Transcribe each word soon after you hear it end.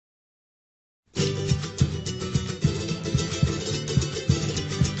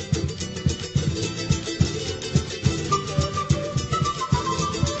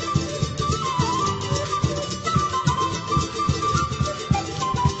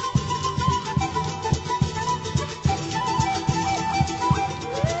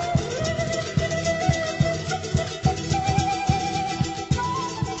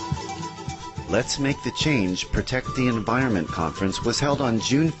Let's Make the Change, Protect the Environment conference was held on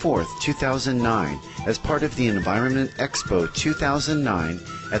June 4th, 2009 as part of the Environment Expo 2009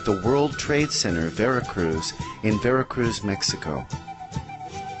 at the World Trade Center, Veracruz, in Veracruz, Mexico.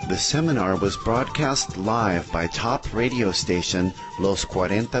 The seminar was broadcast live by top radio station Los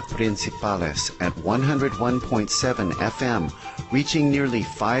 40 Principales at 101.7 FM, reaching nearly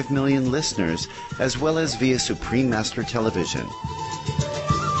 5 million listeners, as well as via Supreme Master Television.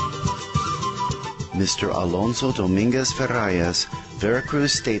 Mr. Alonso Dominguez Ferrayas,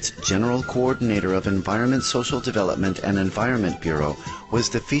 Veracruz State's General Coordinator of Environment, Social Development, and Environment Bureau, was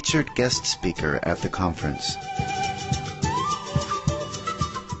the featured guest speaker at the conference.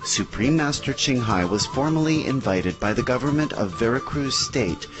 Supreme Master Ching Hai was formally invited by the government of Veracruz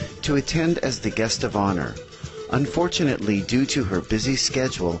State to attend as the guest of honor. Unfortunately, due to her busy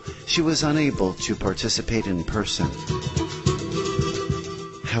schedule, she was unable to participate in person.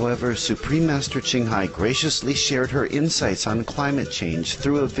 However, Supreme Master Ching Hai graciously shared her insights on climate change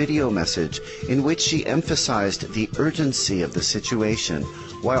through a video message in which she emphasized the urgency of the situation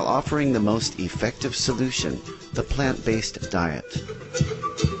while offering the most effective solution, the plant-based diet.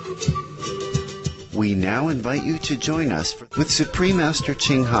 We now invite you to join us with Supreme Master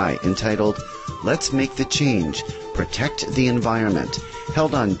Ching Hai entitled Let's Make the Change, Protect the Environment,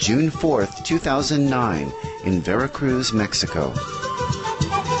 held on June 4th, 2009 in Veracruz, Mexico.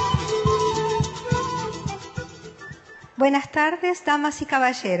 Buenas tardes, damas y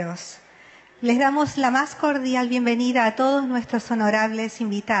caballeros. Les damos la más cordial bienvenida a todos nuestros honorables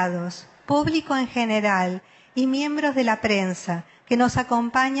invitados, público en general y miembros de la prensa que nos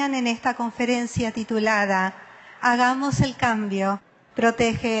acompañan en esta conferencia titulada Hagamos el cambio,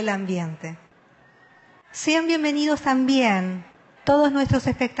 protege el ambiente. Sean bienvenidos también todos nuestros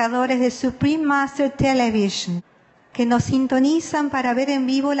espectadores de Supreme Master Television que nos sintonizan para ver en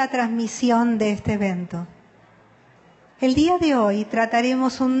vivo la transmisión de este evento. El día de hoy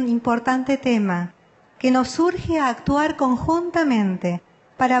trataremos un importante tema que nos urge a actuar conjuntamente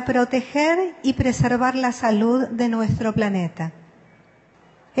para proteger y preservar la salud de nuestro planeta.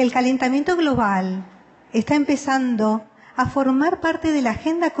 El calentamiento global está empezando a formar parte de la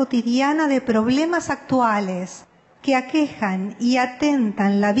agenda cotidiana de problemas actuales que aquejan y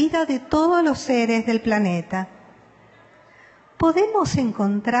atentan la vida de todos los seres del planeta. ¿Podemos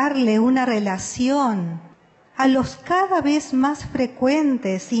encontrarle una relación a los cada vez más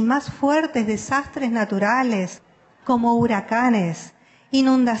frecuentes y más fuertes desastres naturales como huracanes,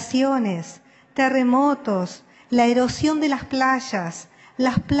 inundaciones, terremotos, la erosión de las playas,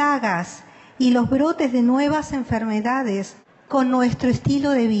 las plagas y los brotes de nuevas enfermedades con nuestro estilo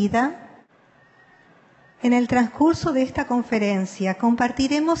de vida? En el transcurso de esta conferencia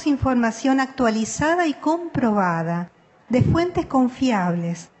compartiremos información actualizada y comprobada de fuentes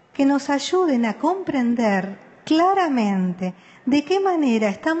confiables que nos ayuden a comprender claramente de qué manera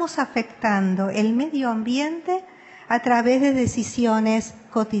estamos afectando el medio ambiente a través de decisiones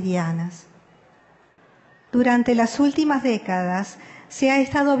cotidianas. Durante las últimas décadas se ha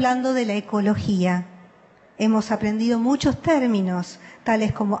estado hablando de la ecología. Hemos aprendido muchos términos,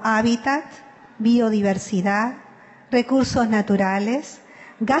 tales como hábitat, biodiversidad, recursos naturales,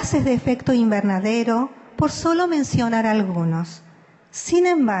 gases de efecto invernadero, por solo mencionar algunos. Sin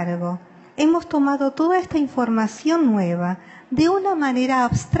embargo, hemos tomado toda esta información nueva de una manera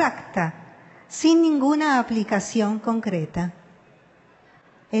abstracta, sin ninguna aplicación concreta.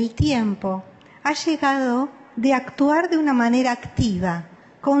 El tiempo ha llegado de actuar de una manera activa,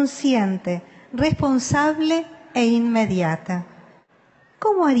 consciente, responsable e inmediata.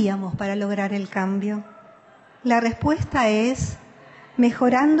 ¿Cómo haríamos para lograr el cambio? La respuesta es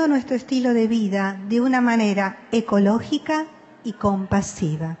mejorando nuestro estilo de vida de una manera ecológica y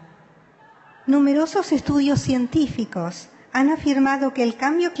compasiva. Numerosos estudios científicos han afirmado que el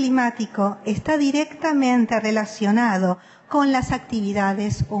cambio climático está directamente relacionado con las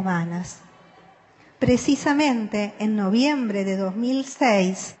actividades humanas. Precisamente en noviembre de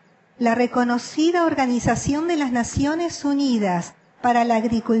 2006, la reconocida Organización de las Naciones Unidas para la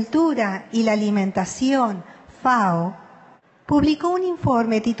Agricultura y la Alimentación, FAO, publicó un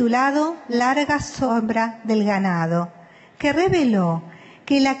informe titulado Larga sombra del ganado, que reveló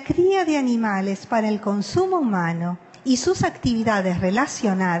que la cría de animales para el consumo humano y sus actividades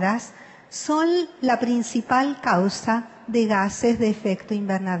relacionadas son la principal causa de gases de efecto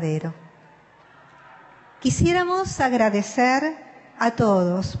invernadero. Quisiéramos agradecer a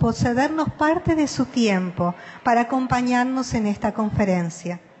todos por cedernos parte de su tiempo para acompañarnos en esta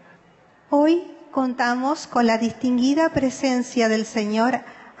conferencia. Hoy contamos con la distinguida presencia del señor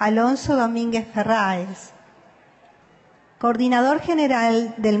Alonso Domínguez Ferrayas, Coordinador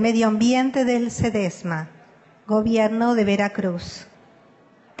General del Medio Ambiente del CEDESMA, Gobierno de Veracruz.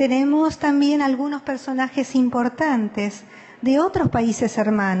 Tenemos también algunos personajes importantes de otros países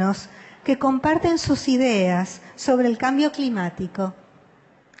hermanos que comparten sus ideas sobre el cambio climático.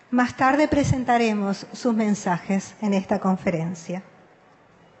 Más tarde presentaremos sus mensajes en esta conferencia.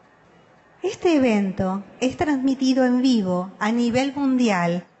 Este evento es transmitido en vivo a nivel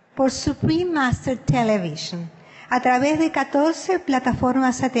mundial por Supreme Master Television a través de 14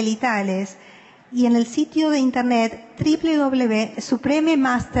 plataformas satelitales y en el sitio de internet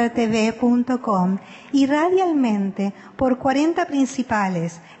www.suprememastertv.com y radialmente por 40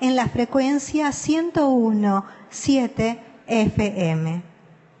 principales en la frecuencia 101.7 FM.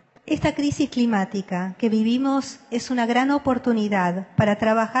 Esta crisis climática que vivimos es una gran oportunidad para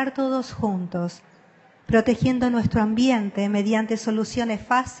trabajar todos juntos, protegiendo nuestro ambiente mediante soluciones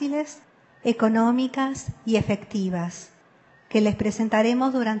fáciles, económicas y efectivas, que les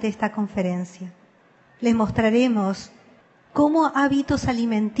presentaremos durante esta conferencia. Les mostraremos cómo hábitos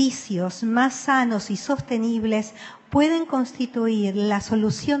alimenticios más sanos y sostenibles pueden constituir la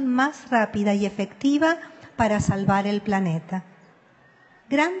solución más rápida y efectiva para salvar el planeta.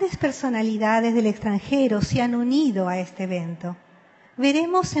 Grandes personalidades del extranjero se han unido a este evento.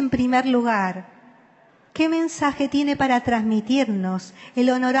 Veremos en primer lugar qué mensaje tiene para transmitirnos el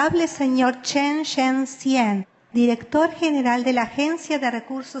honorable señor Chen Shen-Xian, Director General de la Agencia de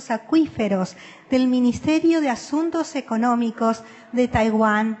Recursos Acuíferos del Ministerio de Asuntos Económicos de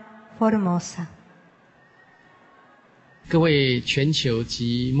Taiwán, Formosa. 各位全球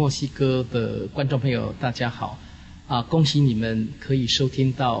及墨西哥的观众朋友，大家好！恭喜你们可以收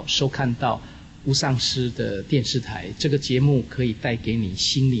看到无上师的电视台。这个节目可以带给你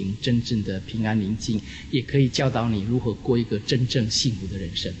心灵真正的平安宁静，也可以教导你如何过一个真正幸福的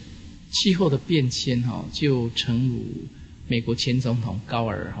人生。气候的变迁就诚如美国前总统高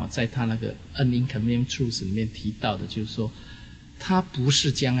尔在他那个 An Inconvenient Truth 里面提到的，就是说它不是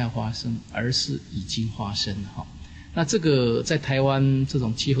将要发生，而是已经发生了。那这个在台湾这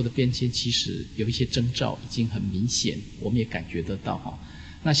种气候的变迁其实有一些征兆已经很明显，我们也感觉得到。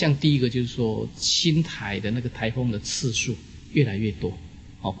那像第一个就是说新台的那个台风的次数越来越多，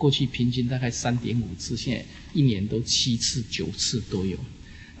过去平均大概 3.5 次，现在一年都7次9次都有。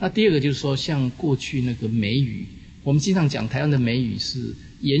那第二个就是说像过去那个梅雨，我们经常讲台湾的梅雨是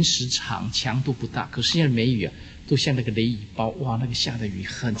延时长强度不大，可是现在梅雨都像那个雷雨包，哇，那个下的雨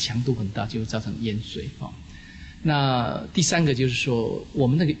很强度很大，就会造成淹水。那第三个就是说我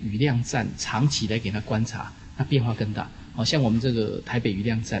们那个雨量站长期来给它观察，那变化更大。像我们这个台北雨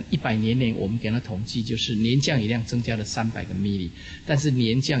量站100年内我们给它统计，就是年降雨量增加了300个 mm， 但是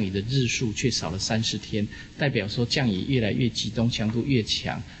年降雨的日数却少了30天，代表说降雨越来越集中，强度越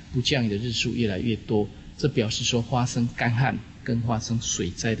强，不降雨的日数越来越多，这表示说发生干旱跟发生水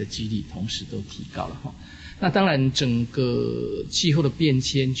灾的几率同时都提高了。那当然整个气候的变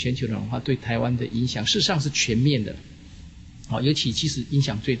迁，全球暖化对台湾的影响事实上是全面的，尤其其实影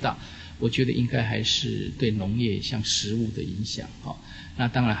响最大，我觉得应该还是对农业像食物的影响。那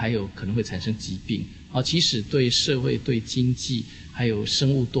当然还有可能会产生疾病，其实对社会对经济还有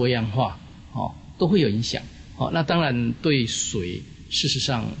生物多样化都会有影响。那当然对水事实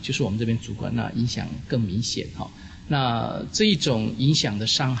上就是我们这边主管，那影响更明显。那这一种影响的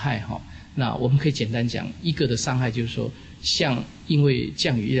伤害那我们可以简单讲，一个的伤害就是说像因为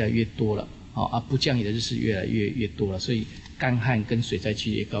降雨越来越多了不降雨的日数越来越多了，所以干旱跟水灾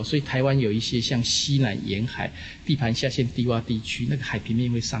几率越高，所以台湾有一些像西南沿海地盘下陷低洼地区，那个海平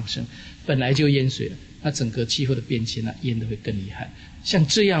面会上升，本来就淹水了，那整个气候的变迁淹得会更厉害。像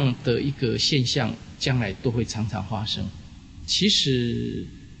这样的一个现象将来都会常常发生。其实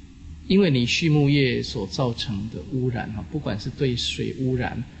因为你畜牧业所造成的污染不管是对水污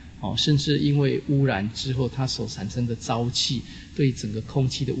染甚至因为污染之后它所产生的沼气，对整个空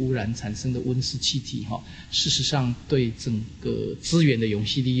气的污染产生的温室气体事实上对整个资源的永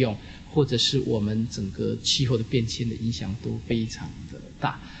续利用，或者是我们整个气候的变迁的影响都非常的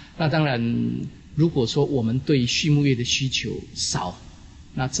大。那当然如果说我们对畜牧业的需求少，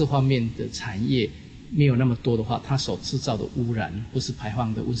那这方面的产业没有那么多的话，它所制造的污染或是排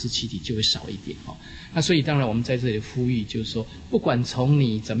放的温室气体就会少一点那所以当然我们在这里呼吁，就是说不管从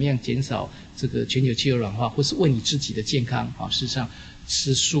你怎么样减少这个全球气候暖化，或是为你自己的健康事实上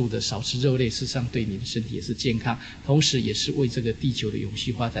吃素的少吃肉类，事实上对你的身体也是健康，同时也是为这个地球的永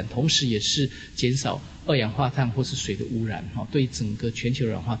续发展，同时也是减少二氧化碳或是水的污染对整个全球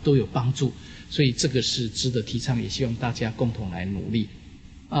暖化都有帮助。所以这个是值得提倡，也希望大家共同来努力。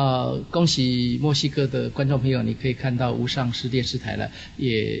恭喜墨西哥的观众朋友，你可以看到无上师电视台了，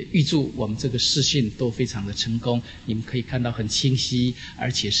也预祝我们这个视讯都非常的成功，你们可以看到很清晰，而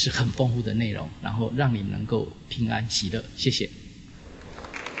且是很丰富的内容，然后让你们能够平安喜乐。谢谢。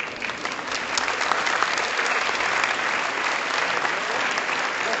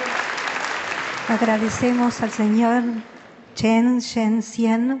Agradecemos al señor Chen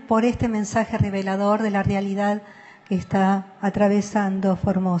Shen-Sien por este mensaje revelador de la realidad que está atravesando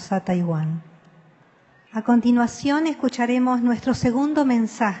Formosa, Taiwán. A continuación escucharemos nuestro segundo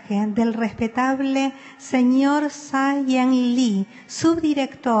mensaje del respetable señor Sa-Yen Lee,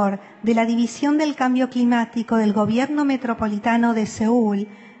 subdirector de la División del Cambio Climático del Gobierno Metropolitano de Seúl,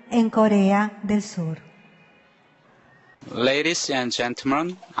 en Corea del Sur. Ladies and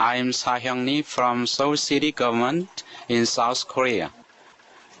gentlemen, I am Sa-Hyung Lee from Seoul City Government in South Korea.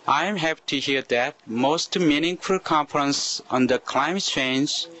 I am happy to hear that most meaningful conference on the climate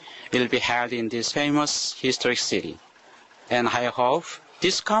change will be held in this famous historic city. And I hope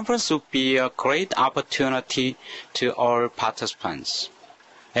this conference will be a great opportunity to all participants.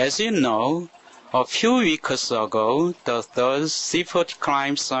 As you know, a few weeks ago, the third C40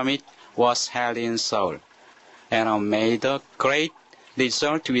 Climate Summit was held in Seoul, and made a great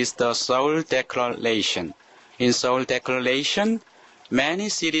result with the Seoul Declaration. In Seoul Declaration, many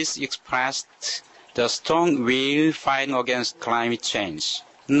cities expressed the strong will fighting against climate change.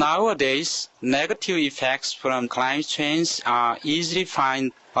 Nowadays, negative effects from climate change are easily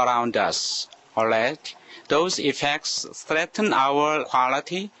found around us. Already, those effects threaten our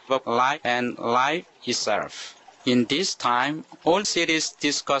quality of life and life itself. In this time, all cities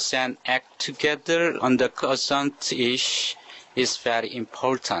discuss and act together on the urgent issue is very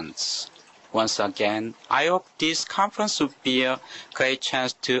important. Once again, I hope this conference will be a great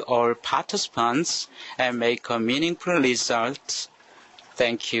chance to all participants and make a meaningful result.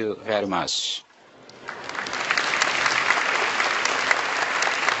 Thank you very much.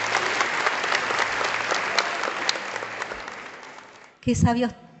 Qué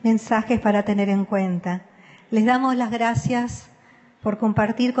sabios mensajes para tener en cuenta. Les damos las gracias por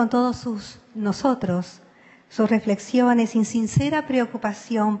compartir con todos nosotros sus reflexiones y sincera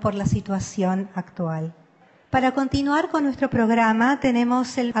preocupación por la situación actual. Para continuar con nuestro programa,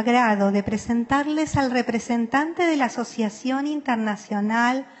 tenemos el agrado de presentarles al representante de la Asociación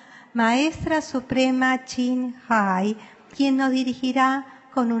Internacional Maestra Suprema Chin Hai, quien nos dirigirá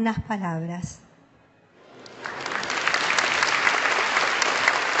con unas palabras.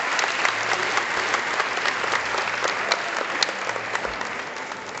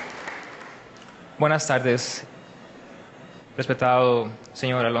 Buenas tardes, respetado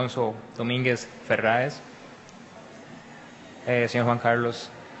señor Alonso Domínguez Ferraez, señor Juan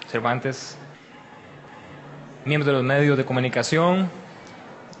Carlos Cervantes, miembros de los medios de comunicación,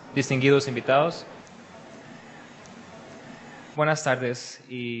 distinguidos invitados. Buenas tardes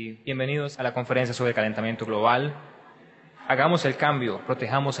y bienvenidos a la conferencia sobre el calentamiento global. Hagamos el cambio,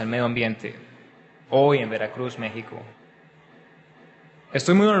 protejamos el medio ambiente, hoy en Veracruz, México.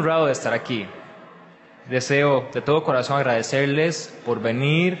 Estoy muy honrado de estar aquí. Deseo de todo corazón agradecerles por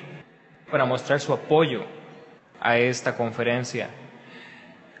venir para mostrar su apoyo a esta conferencia.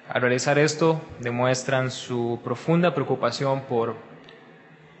 Al realizar esto, demuestran su profunda preocupación por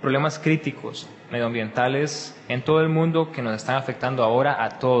problemas críticos medioambientales en todo el mundo que nos están afectando ahora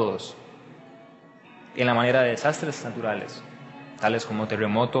a todos, en la manera de desastres naturales, tales como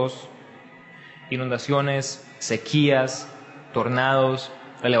terremotos, inundaciones, sequías, tornados,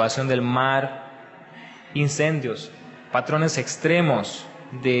 la elevación del mar, incendios, patrones extremos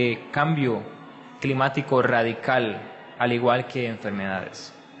de cambio climático radical, al igual que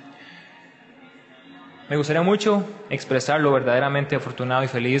enfermedades. Me gustaría mucho expresar lo verdaderamente afortunado y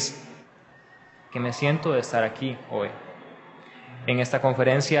feliz que me siento de estar aquí hoy, en esta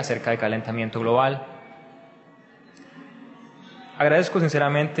conferencia acerca del calentamiento global. Agradezco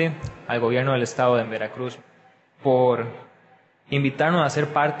sinceramente al gobierno del estado de Veracruz por invitarnos a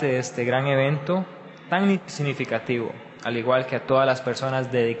ser parte de este gran evento tan significativo, al igual que a todas las personas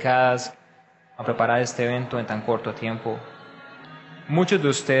dedicadas a preparar este evento en tan corto tiempo. Muchos de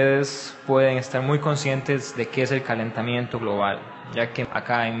ustedes pueden estar muy conscientes de qué es el calentamiento global, ya que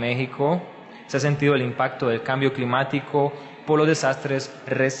acá en México se ha sentido el impacto del cambio climático por los desastres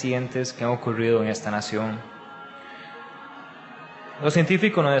recientes que han ocurrido en esta nación. Los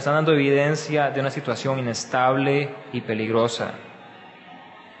científicos nos están dando evidencia de una situación inestable y peligrosa,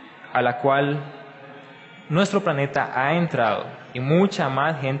 a la cual nuestro planeta ha entrado y mucha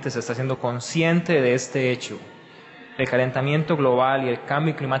más gente se está haciendo consciente de este hecho. El calentamiento global y el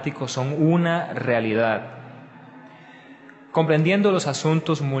cambio climático son una realidad. Comprendiendo los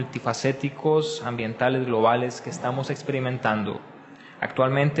asuntos multifacéticos ambientales globales que estamos experimentando,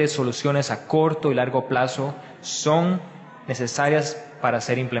 actualmente soluciones a corto y largo plazo son necesarias para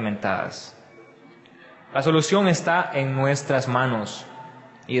ser implementadas. La solución está en nuestras manos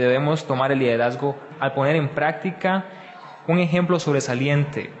y debemos tomar el liderazgo al poner en práctica un ejemplo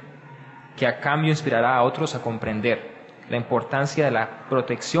sobresaliente que a cambio inspirará a otros a comprender la importancia de la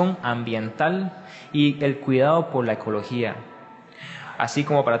protección ambiental y el cuidado por la ecología, así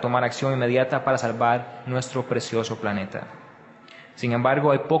como para tomar acción inmediata para salvar nuestro precioso planeta. Sin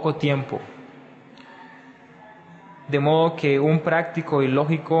embargo, hay poco tiempo, de modo que un práctico y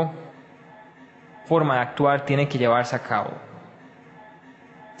lógico forma de actuar tiene que llevarse a cabo.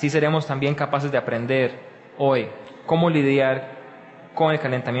 Sí seremos también capaces de aprender hoy cómo lidiar con el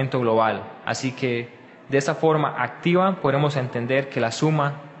calentamiento global, así que de esta forma activa podremos entender que la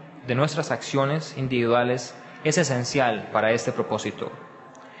suma de nuestras acciones individuales es esencial para este propósito.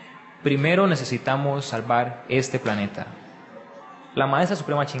 Primero necesitamos salvar este planeta. La Maestra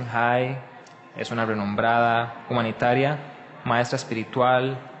Suprema Ching Hai es una renombrada humanitaria, maestra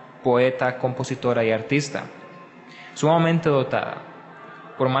espiritual, poeta, compositora y artista. Sumamente dotada,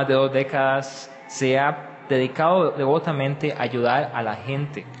 por más de 2 décadas se ha dedicado devotamente a ayudar a la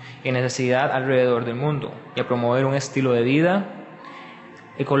gente en necesidad alrededor del mundo y a promover un estilo de vida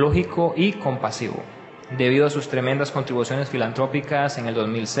ecológico y compasivo. Debido a sus tremendas contribuciones filantrópicas, en el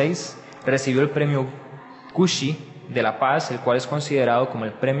 2006 recibió el premio Kushi de la Paz, el cual es considerado como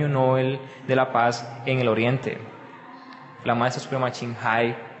el Premio Nobel de la Paz en el Oriente. La Maestra Suprema Ching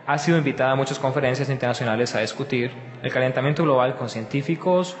Hai ha sido invitada a muchas conferencias internacionales a discutir el calentamiento global con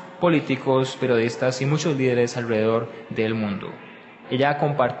científicos, políticos, periodistas y muchos líderes alrededor del mundo. Ella ha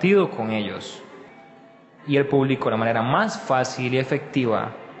compartido con ellos y el público la manera más fácil y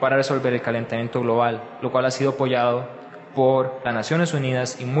efectiva para resolver el calentamiento global, lo cual ha sido apoyado por las Naciones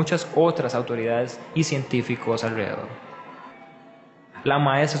Unidas y muchas otras autoridades y científicos alrededor. La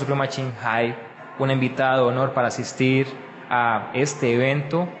Maestra Suprema Ching Hai, una invitada de honor para asistir a este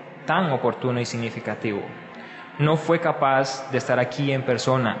evento tan oportuno y significativo, no fue capaz de estar aquí en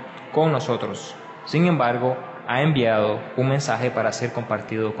persona con nosotros. Sin embargo, ha enviado un mensaje para ser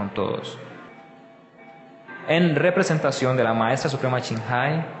compartido con todos. En representación de la Maestra Suprema Ching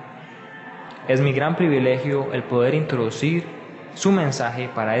Hai, es mi gran privilegio el poder introducir su mensaje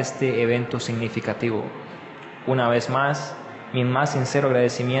para este evento significativo. Una vez más, mi más sincero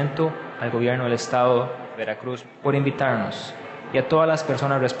agradecimiento al Gobierno del Estado de Veracruz por invitarnos y a todas las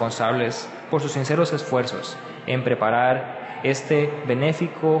personas responsables por sus sinceros esfuerzos en preparar este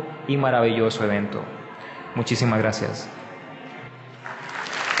benéfico y maravilloso evento. Muchísimas gracias.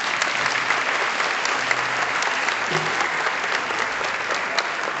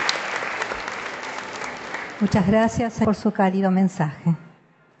 Muchas gracias por su cálido mensaje.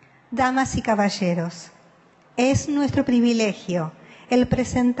 Damas y caballeros, es nuestro privilegio el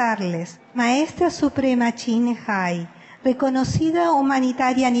presentarles Maestra Suprema Ching Hai, reconocida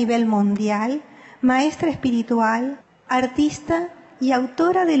humanitaria a nivel mundial, maestra espiritual, artista y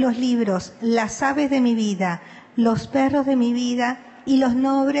autora de los libros Las aves de mi vida, Los perros de mi vida y Los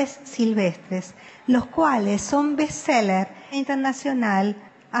nombres silvestres, los cuales son bestseller internacional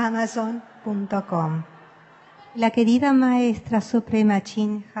Amazon.com. La querida Maestra Suprema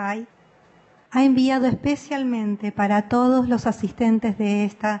Ching Hai ha enviado especialmente para todos los asistentes de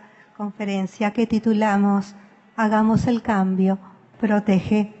esta conferencia que titulamos Hagamos el cambio,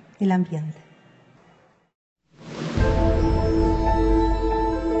 protege el ambiente.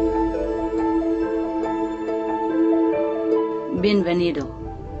 Bienvenido,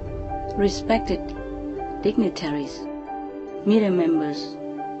 respected dignitaries, media members,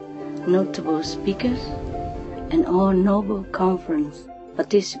 notable speakers, and all noble conference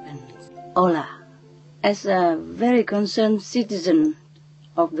participants. Hola. As a very concerned citizen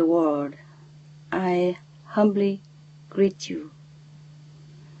of the world, I humbly greet you.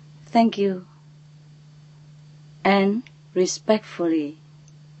 Thank you and respectfully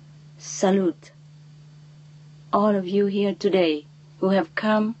salute all of you here today who have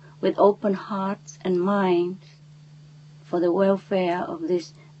come with open hearts and minds for the welfare of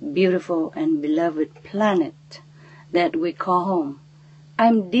this beautiful and beloved planet that we call home.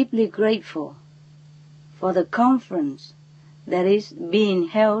 I'm deeply grateful for the conference that is being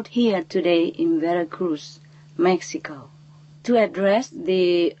held here today in Veracruz, Mexico, to address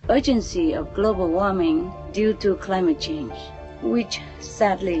the urgency of global warming due to climate change, which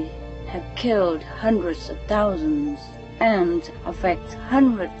sadly have killed hundreds of thousands and affect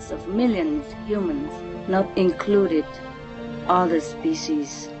hundreds of millions of humans, not included other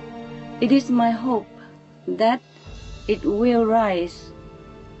species. It is my hope that it will raise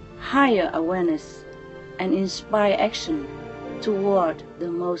higher awareness and inspire action toward the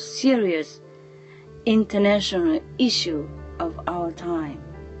most serious international issue of our time.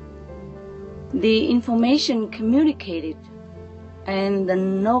 The information communicated and the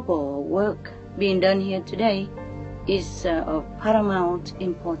noble work being done here today is of paramount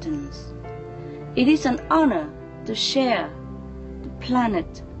importance. It is an honor to share the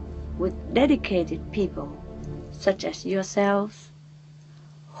planet with dedicated people such as yourselves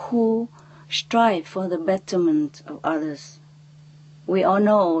who strive for the betterment of others. We all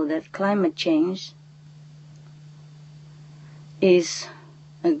know that climate change is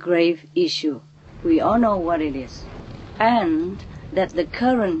a grave issue. We all know what it is, and that the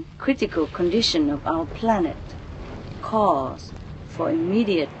current critical condition of our planet calls for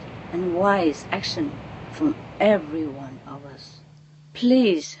immediate and wise action from every one of us.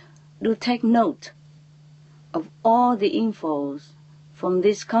 Please do take note of all the infos from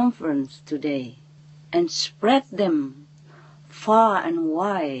this conference today and spread them far and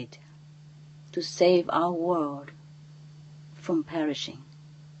wide to save our world from perishing.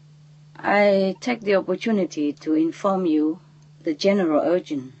 I take the opportunity to inform you the general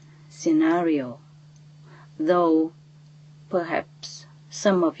urgent scenario, though perhaps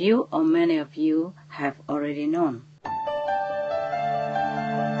some of you or many of you have already known.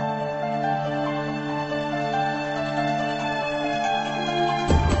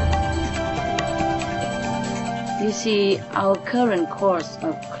 You see, our current course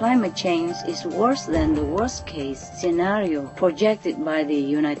of climate change is worse than the worst-case scenario projected by the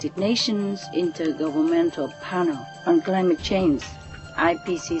United Nations Intergovernmental Panel on Climate Change,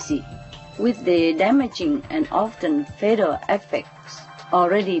 IPCC, with the damaging and often fatal effects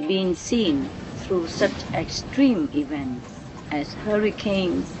already being seen through such extreme events as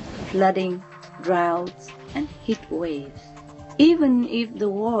hurricanes, flooding, droughts, and heat waves. Even if the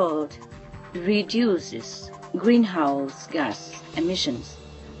world reduces greenhouse gas emissions,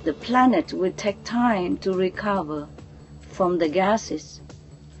 the planet will take time to recover from the gases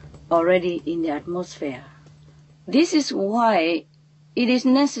already in the atmosphere. This is why it is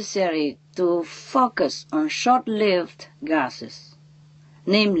necessary to focus on short-lived gases,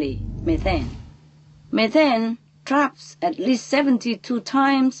 namely methane. Methane traps at least 72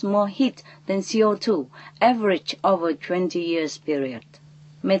 times more heat than CO2, average over a 20 years period.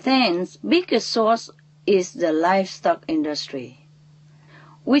 Methane's biggest source is the livestock industry,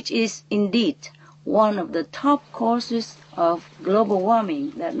 which is indeed one of the top causes of global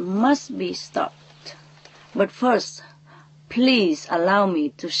warming that must be stopped. But first, please allow me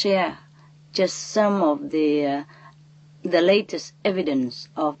to share just some of the latest evidence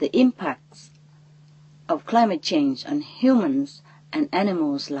of the impacts of climate change on humans and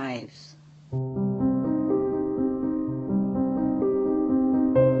animals' lives.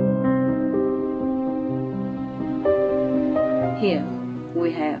 Here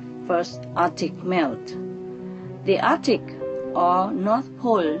we have first Arctic melt. The Arctic or North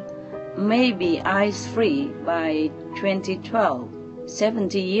Pole may be ice-free by 2012,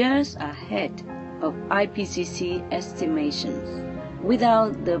 70 years ahead of IPCC estimations.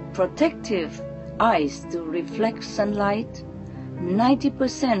 Without the protective ice to reflect sunlight,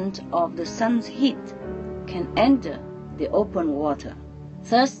 90% of the sun's heat can enter the open water,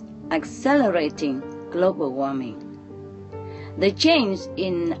 thus accelerating global warming. The change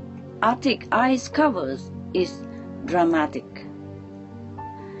in Arctic ice covers is dramatic,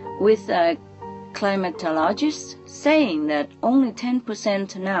 with climatologists saying that only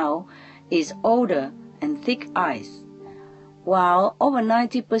 10% now is older and thick ice, while over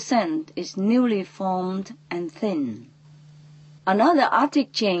 90% is newly formed and thin. Another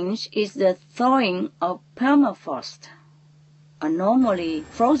Arctic change is the thawing of permafrost, a normally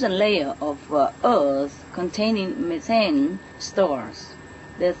frozen layer of Earth containing methane stores.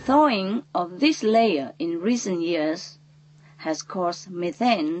 The thawing of this layer in recent years has caused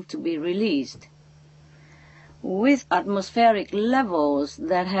methane to be released, with atmospheric levels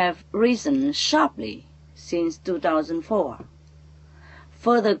that have risen sharply since 2004.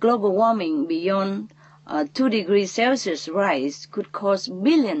 Further global warming beyond 2 degrees Celsius rise could cause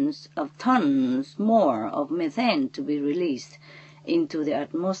billions of tons more of methane to be released into the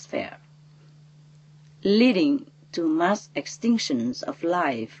atmosphere, leading to mass extinctions of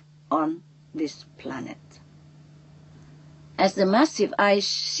life on this planet. As the massive ice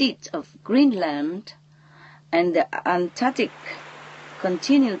sheet of Greenland and the Antarctic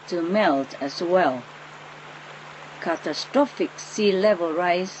continue to melt as well, catastrophic sea level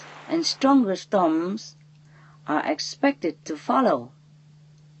rise and stronger storms are expected to follow.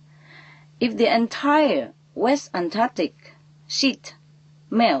 If the entire West Antarctic sheet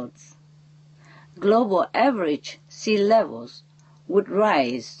melts, global average sea levels would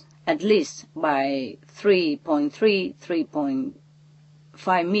rise at least by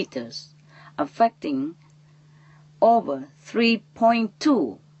 3.5 meters, affecting over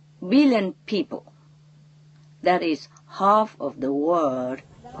 3.2 billion people. That is half of the world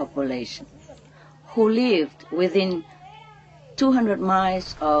population, who lived within 200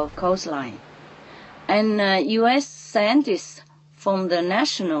 miles of coastline. And U.S. scientists from the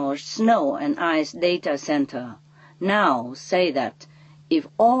National Snow and Ice Data Center now say that if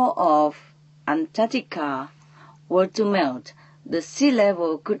all of Antarctica were to melt, the sea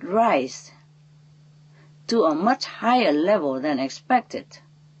level could rise to a much higher level than expected.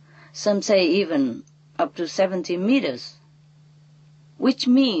 Some say even up to 70 meters, which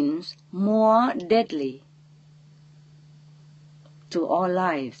means more deadly to all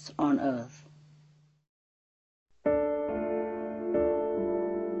lives on Earth.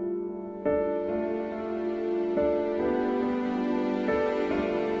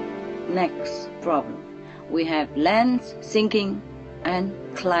 Next problem, we have land sinking and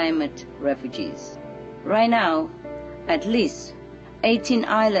climate refugees. Right now, at least 18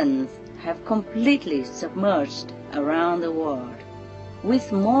 islands have completely submerged around the world,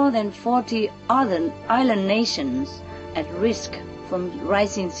 with more than 40 other island nations at risk from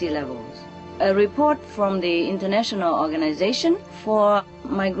rising sea levels. A report from the International Organization for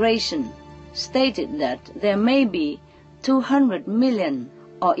Migration stated that there may be 200 million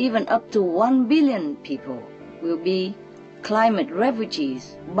or even up to 1 billion people will be climate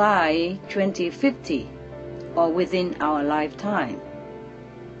refugees by 2050 or within our lifetime.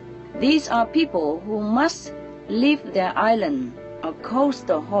 These are people who must leave their island or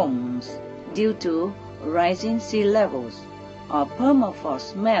coastal homes due to rising sea levels or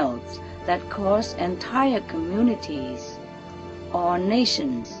permafrost melts that cause entire communities or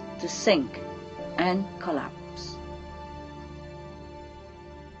nations to sink and collapse.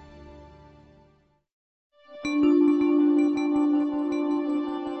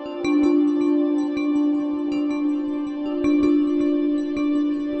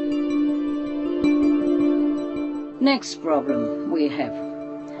 Next problem we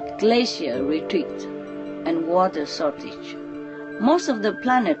have glacier retreat and water shortage. Most of the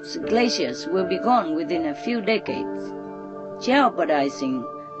planet's glaciers will be gone within a few decades, jeopardizing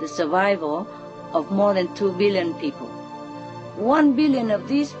the survival of more than 2 billion people. 1 billion of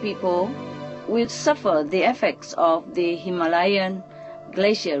these people will suffer the effects of the Himalayan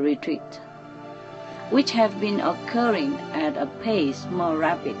glacier retreat, which have been occurring at a pace more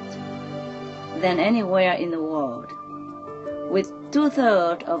rapid than anywhere in the world, with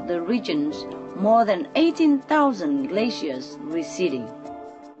 2/3 of the region's more than 18,000 glaciers receding.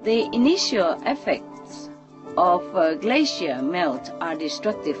 The initial effects of glacier melt are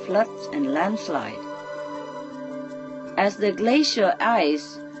destructive floods and landslides. As the glacier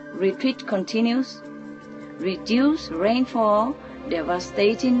ice retreat continues, reduced rainfall,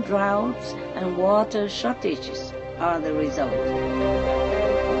 devastating droughts, and water shortages are the result.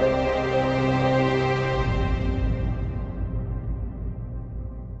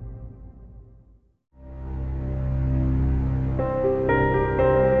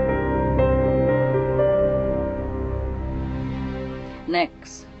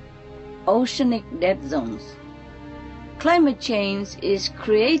 Next, oceanic dead zones. Climate change is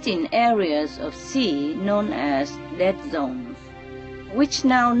creating areas of sea known as dead zones, which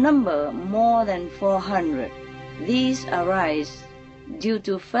now number more than 400. These arise due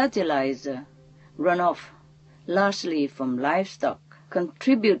to fertilizer runoff, largely from livestock,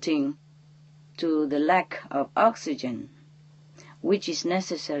 contributing to the lack of oxygen, which is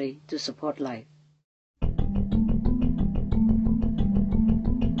necessary to support life.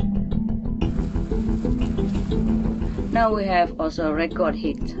 Now we have also a record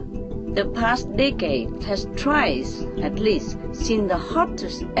heat. The past decade has twice, at least, seen the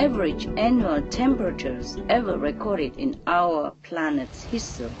hottest average annual temperatures ever recorded in our planet's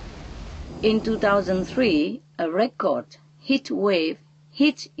history. In 2003, a record heat wave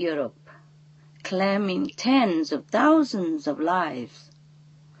hit Europe, claiming tens of thousands of lives.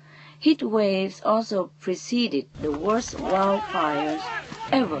 Heat waves also preceded the worst wildfires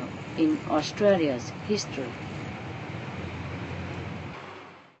ever in Australia's history.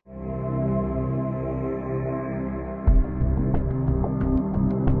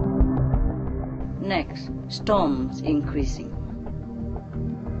 Next, storms increasing.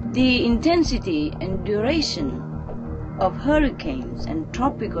 The intensity and duration of hurricanes and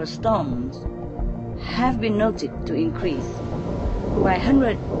tropical storms have been noted to increase. by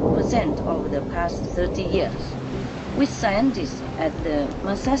 100% over the past 30 years, which scientists at the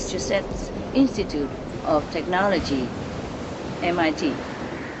Massachusetts Institute of Technology, MIT,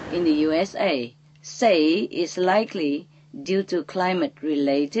 in the USA, say is likely due to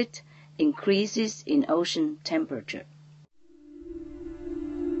climate-related increases in ocean temperature.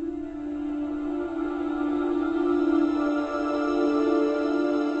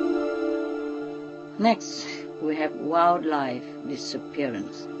 Next, we have wildlife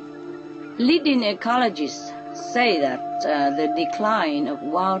disappearance. Leading ecologists say that the decline of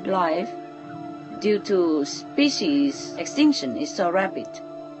wildlife due to species extinction is so rapid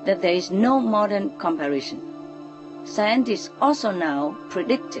that there is no modern comparison. Scientists also now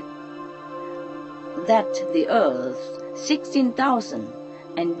predicted that the Earth's 16,000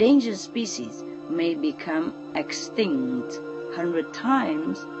 endangered species may become extinct 100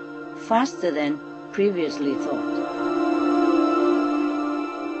 times faster than previously thought.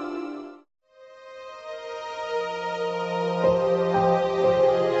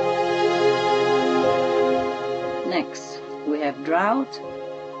 Next, we have drought,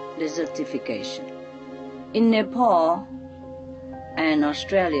 desertification. In Nepal and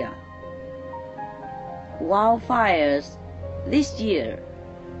Australia, wildfires this year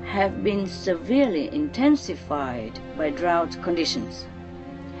have been severely intensified by drought conditions.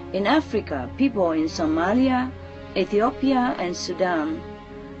 In Africa, people in Somalia, Ethiopia, and Sudan,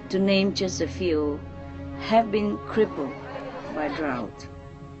 to name just a few, have been crippled by drought.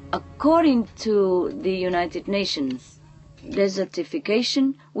 According to the United Nations,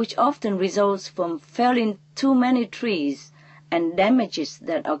 desertification, which often results from felling too many trees and damages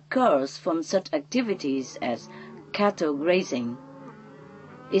that occurs from such activities as cattle grazing,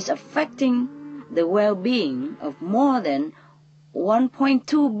 is affecting the well-being of more than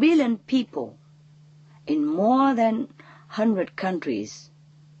 1.2 billion people in more than 100 countries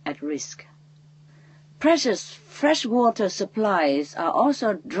at risk. Precious freshwater supplies are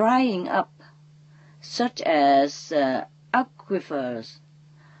also drying up, such as aquifers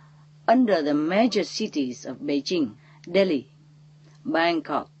under the major cities of Beijing, Delhi,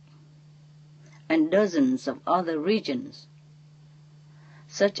 Bangkok, and dozens of other regions,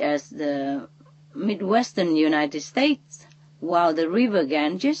 such as the Midwestern United States, while the river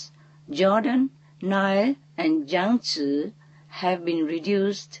Ganges, Jordan, Nile, and Yangtze have been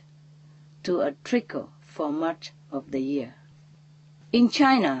reduced to a trickle for much of the year. In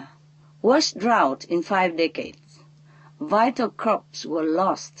China, worst drought in 5 decades. Vital crops were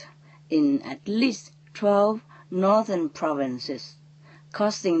lost in at least 12 northern provinces,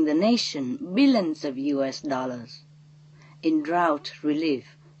 costing the nation billions of US dollars in drought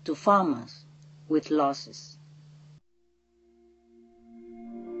relief to farmers with losses.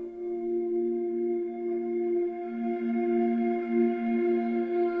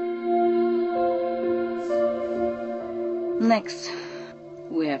 Next,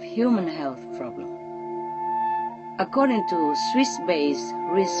 we have human health problem. According to Swiss-based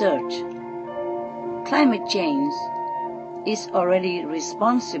research, climate change is already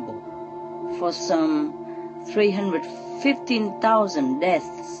responsible for some 315,000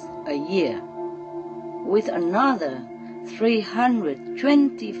 deaths a year, with another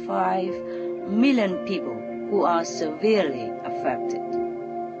 325 million people who are severely affected.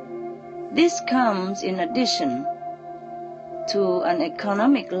 This comes in addition to an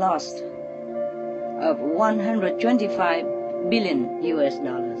economic loss of 125 billion US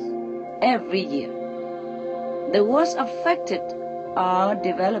dollars every year. The worst affected are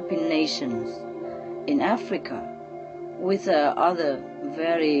developing nations in Africa, with other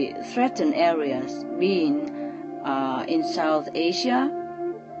very threatened areas being in South Asia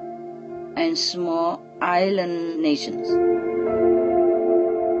and small island nations.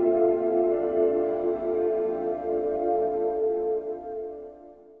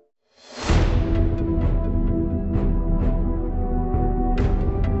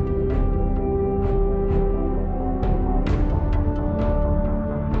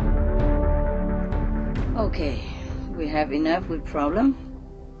 Okay, we have enough with problem,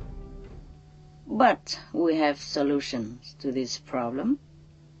 but we have solutions to this problem.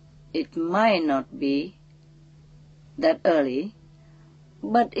 It might not be that early,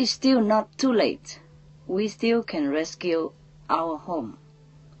 but it's still not too late. We still can rescue our home,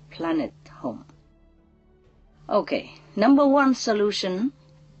 planet home. Okay, number one solution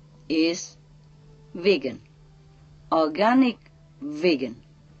is vegan, organic vegan.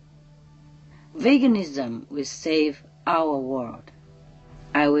 Veganism will save our world.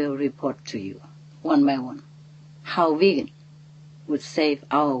 I will report to you, one by one, how vegan would save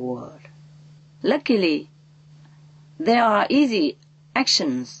our world. Luckily, there are easy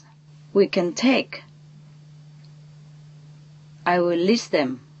actions we can take. I will list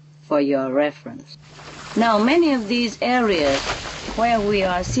them for your reference. Now, many of these areas where we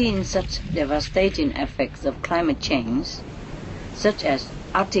are seeing such devastating effects of climate change, such as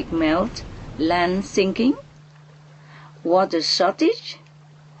Arctic melt, land sinking, water shortage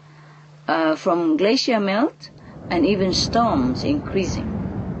from glacier melt, and even storms increasing,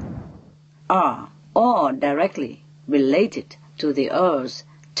 are all directly related to the Earth's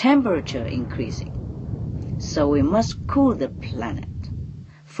temperature increasing. So we must cool the planet,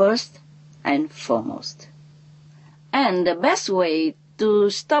 first and foremost. And the best way to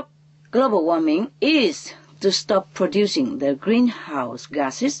stop global warming is to stop producing the greenhouse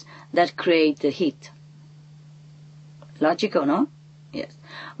gases that create the heat. Logical, no? Yes.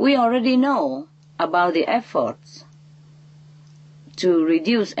 We already know about the efforts to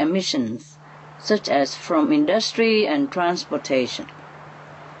reduce emissions, such as from industry and transportation.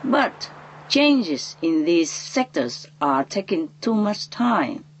 But changes in these sectors are taking too much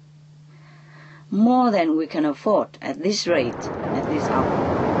time, more than we can afford at this rate, at this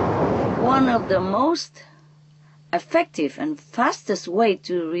hour. One of the most effective and fastest way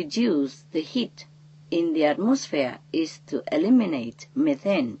to reduce the heat in the atmosphere is to eliminate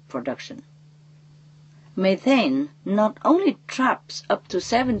methane production. Methane not only traps up to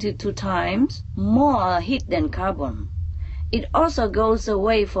 72 times more heat than carbon, it also goes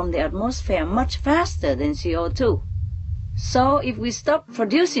away from the atmosphere much faster than CO2. So if we stop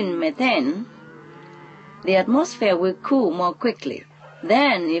producing methane, the atmosphere will cool more quickly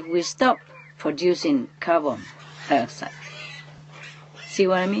than if we stop producing carbon dioxide. See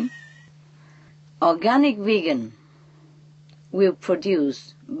what I mean? Organic vegan will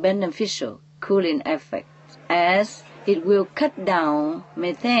produce beneficial cooling effects, as it will cut down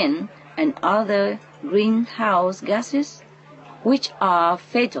methane and other greenhouse gases which are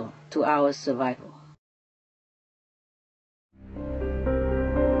fatal to our survival.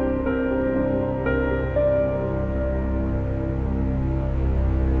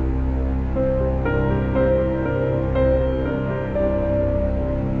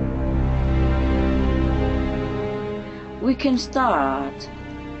 We can start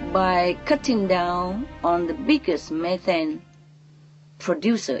by cutting down on the biggest methane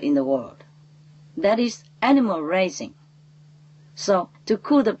producer in the world, that is animal raising. So, to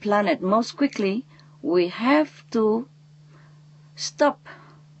cool the planet most quickly, we have to stop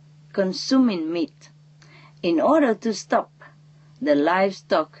consuming meat in order to stop the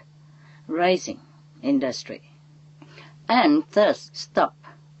livestock raising industry, and thus stop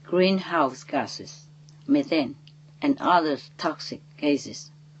greenhouse gases, methane, and other toxic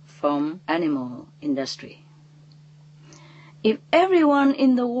gases from animal industry. If everyone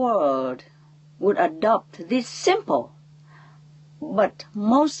in the world would adopt this simple but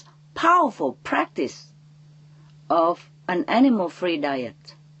most powerful practice of an animal-free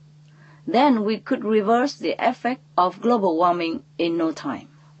diet, then we could reverse the effect of global warming in no time.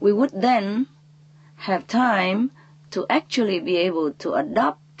 We would then have time to actually be able to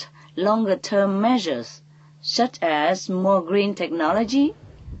adopt longer-term measures, such as more green technology,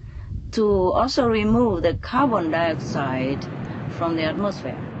 to also remove the carbon dioxide from the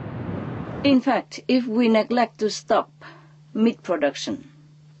atmosphere. In fact, if we neglect to stop meat production,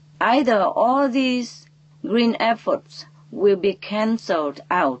 either all these green efforts will be cancelled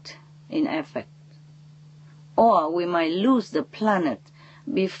out in effect, or we might lose the planet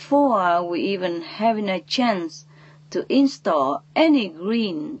before we even having a chance to install any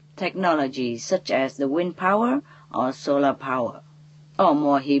green technology such as the wind power or solar power, or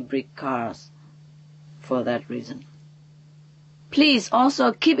more hybrid cars for that reason. Please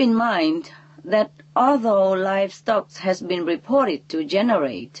also keep in mind that although livestock has been reported to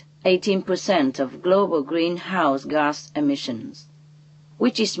generate 18% of global greenhouse gas emissions,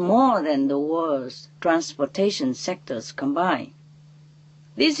 which is more than the world's transportation sectors combined,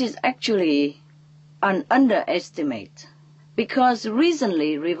 this is actually an underestimate, because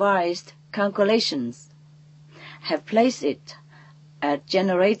recently revised calculations have placed it at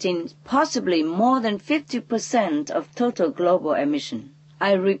generating possibly more than 50% of total global emission.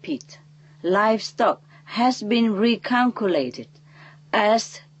 I repeat, livestock has been recalculated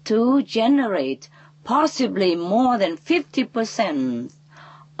as to generate possibly more than 50%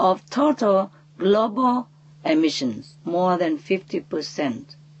 of total global emissions. More than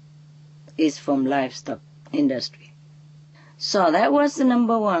 50% is from livestock industry. So that was the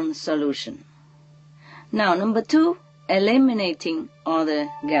number one solution. Now, number two, eliminating other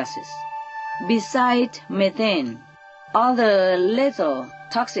gases. Besides methane, other lethal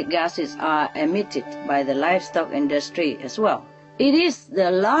toxic gases are emitted by the livestock industry as well. It is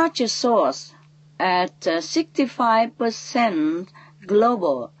the largest source at 65%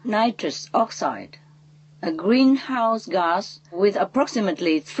 global nitrous oxide, a greenhouse gas with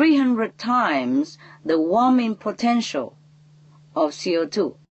approximately 300 times the warming potential of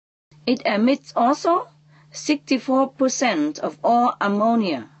CO2. It emits also 64% of all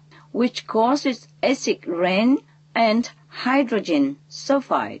ammonia, which causes acid rain, and hydrogen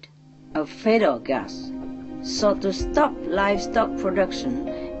sulfide, a fatal gas. So to stop livestock production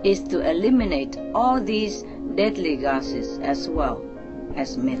is to eliminate all these deadly gases as well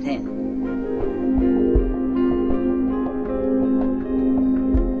as methane.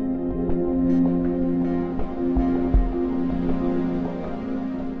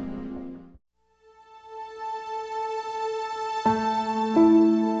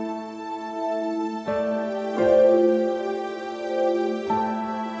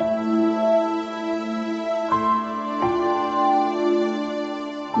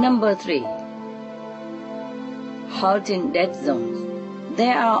 Number 3. Halting dead zones.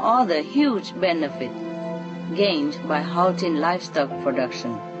 There are other huge benefits gained by halting livestock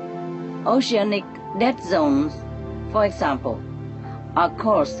production. Oceanic dead zones, for example, are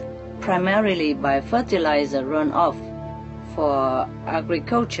caused primarily by fertilizer runoff for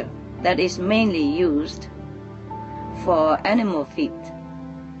agriculture that is mainly used for animal feed.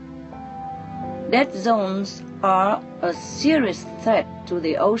 Dead zones are a serious threat to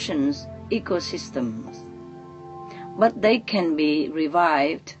the ocean's ecosystems, but they can be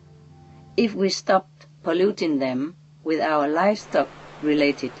revived if we stop polluting them with our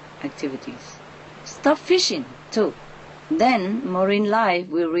livestock-related activities. Stop fishing, too. Then marine life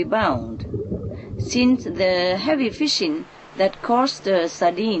will rebound, since the heavy fishing that caused the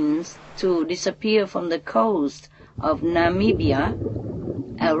sardines to disappear from the coast of Namibia,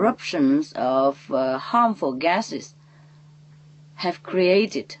 eruptions of harmful gases, have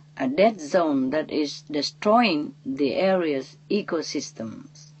created a dead zone that is destroying the area's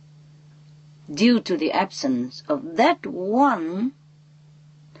ecosystems. Due to the absence of that one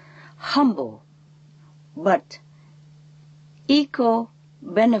humble but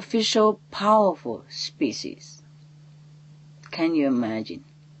eco-beneficial powerful species. Can you imagine?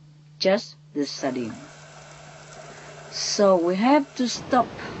 Just the sardine. So we have to stop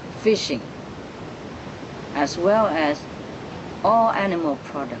fishing as well as all animal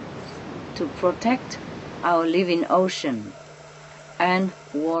products to protect our living ocean and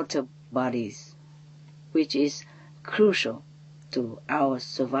water bodies, which is crucial to our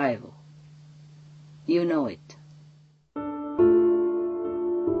survival. You know it.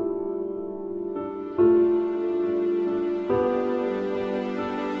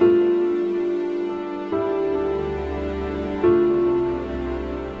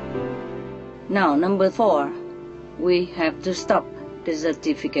 Now, number 4, we have to stop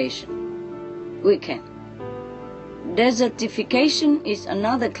desertification. We can. Desertification is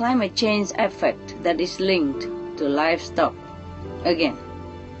another climate change effect that is linked to livestock. Again,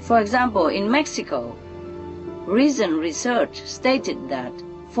 for example, in Mexico, recent research stated that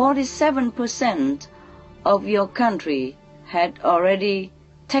 47% of your country had already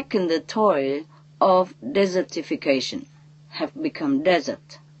taken the toll of desertification, have become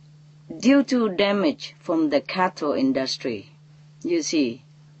desert, due to damage from the cattle industry, you see.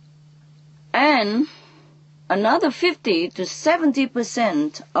 And another 50 to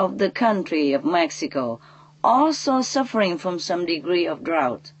 70% of the country of Mexico also suffering from some degree of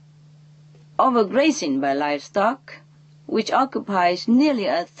drought. Overgrazing by livestock, which occupies nearly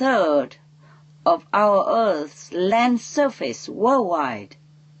a third of our Earth's land surface worldwide,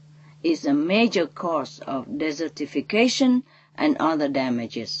 is a major cause of desertification and other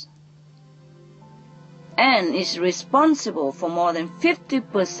damages, and is responsible for more than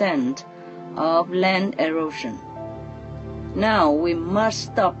 50% of land erosion. Now we must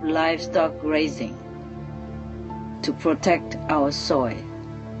stop livestock grazing to protect our soil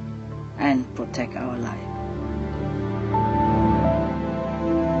and protect our life.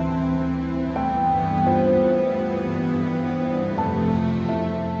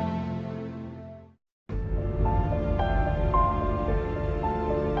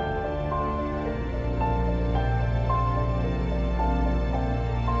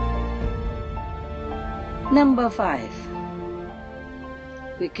 Number 5,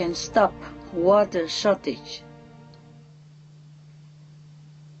 we can stop water shortage.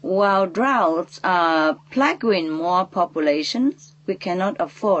 While droughts are plaguing more populations, we cannot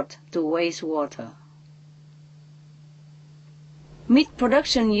afford to waste water. Meat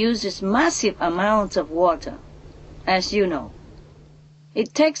production uses massive amounts of water, as you know.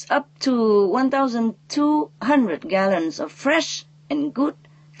 It takes up to 1,200 gallons of fresh and good,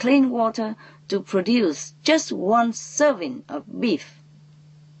 clean water to produce just 1 serving of beef.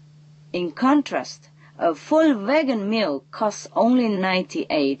 In contrast, a full vegan meal costs only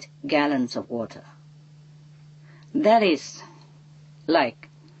 98 gallons of water. That is like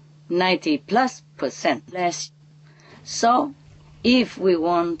 90+% less. So, if we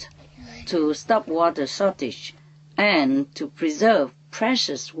want to stop water shortage and to preserve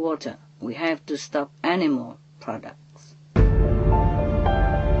precious water, we have to stop animal products.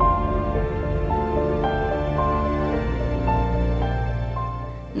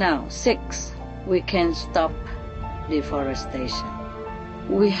 Now, 6, we can stop deforestation.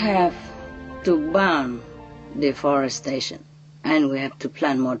 We have to ban deforestation, and we have to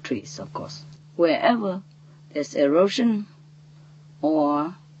plant more trees, of course. Wherever there's erosion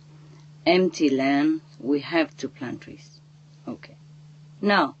or empty land, we have to plant trees. Okay.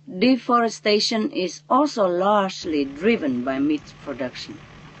 Now, deforestation is also largely driven by meat production,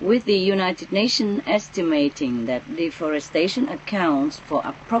 with the United Nations estimating that deforestation accounts for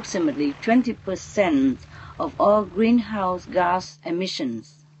approximately 20% of all greenhouse gas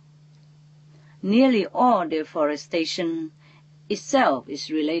emissions. Nearly all deforestation itself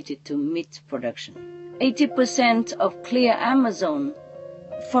is related to meat production. 80% of clear Amazon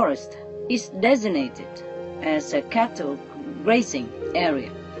forest is designated as a cattle grazing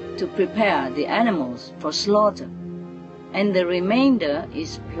area to prepare the animals for slaughter, and the remainder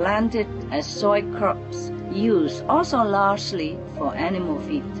is planted as soy crops used also largely for animal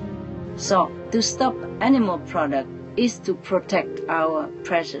feed. So, to stop animal product is to protect our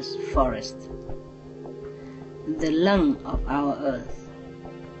precious forest, the lung of our earth,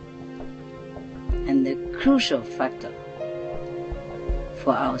 and the crucial factor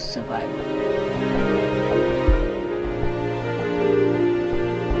for our survival.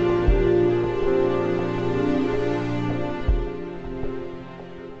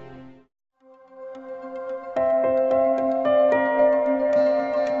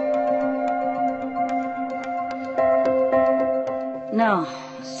 Now,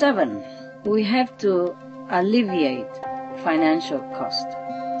 7, we have to alleviate financial cost.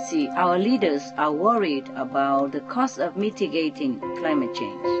 See, our leaders are worried about the cost of mitigating climate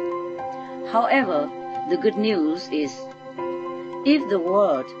change. However, the good news is, if the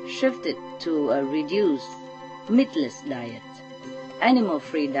world shifted to a reduced meatless diet,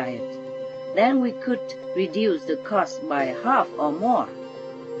 animal-free diet, then we could reduce the cost by half or more.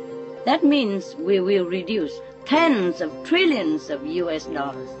 That means we will reduce tens of trillions of US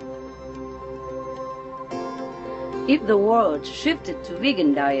dollars. If the world shifted to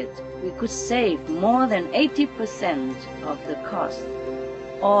vegan diet, we could save more than 80% of the cost,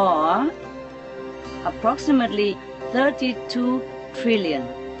 or approximately 32 trillion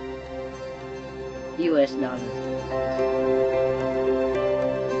US dollars.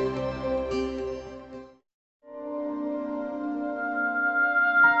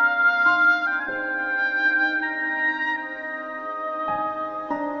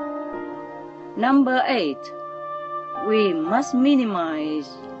 Number 8, we must minimize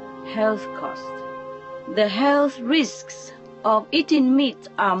health costs. The health risks of eating meat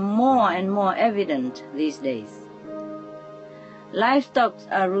are more and more evident these days. Livestock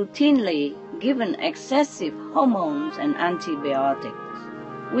are routinely given excessive hormones and antibiotics,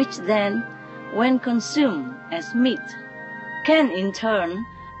 which then, when consumed as meat, can in turn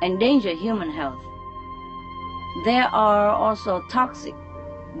endanger human health. There are also toxic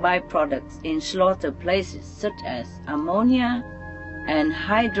byproducts in slaughter places such as ammonia and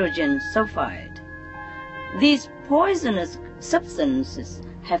hydrogen sulfide. These poisonous substances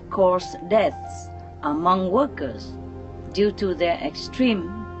have caused deaths among workers due to their extreme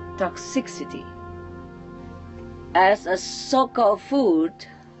toxicity. As a so-called food,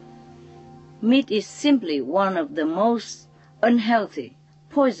 meat is simply one of the most unhealthy,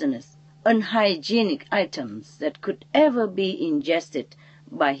 poisonous, unhygienic items that could ever be ingested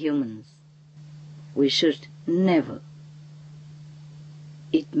by humans. We should never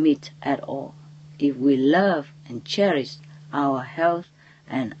eat meat at all if we love and cherish our health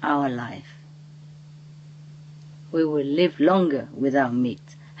and our life. We will live longer without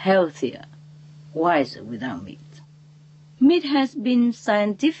meat, healthier, wiser without meat. Meat has been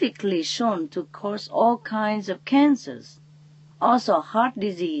scientifically shown to cause all kinds of cancers, also heart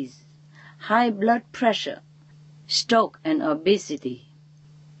disease, high blood pressure, stroke, and obesity.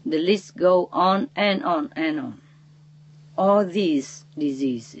 The list goes on and on and on. All these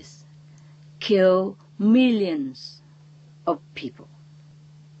diseases kill millions of people.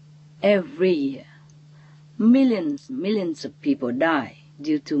 Every year, millions of people die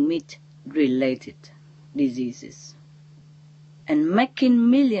due to meat-related diseases. and making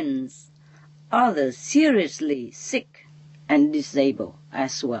millions others seriously sick and disabled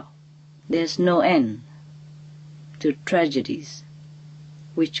as well. There's no end to tragedies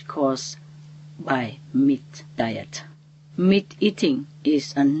which caused by meat diet. Meat eating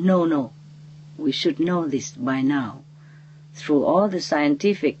is a no-no. We should know this by now through all the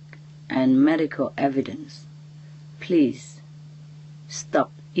scientific and medical evidence. Please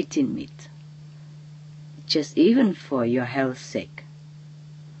stop eating meat, just even for your health's sake.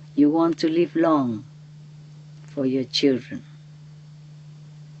 You want to live long for your children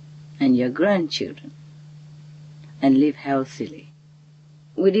and your grandchildren and live healthily.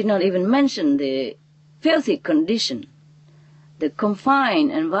 We did not even mention the filthy condition, the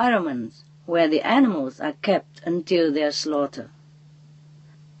confined environments where the animals are kept until their slaughter,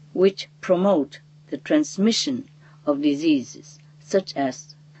 which promote the transmission of diseases such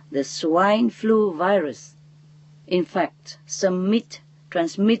as the swine flu virus. In fact, some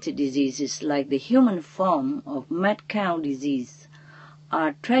meat-transmitted diseases like the human form of mad cow disease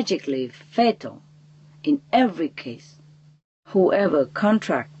are tragically fatal in every case. Whoever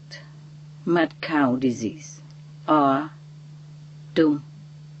contracts mad cow disease are doomed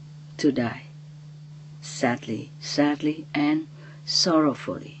to die, sadly and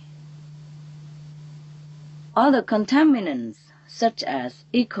sorrowfully. Other contaminants such as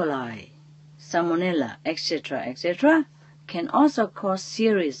E. coli, Salmonella, etc., can also cause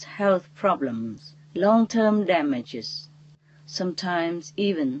serious health problems, long-term damages, sometimes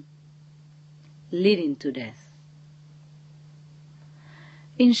even leading to death.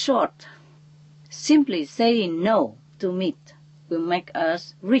 In short, simply saying no to meat will make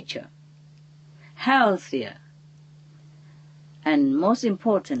us richer, healthier, and most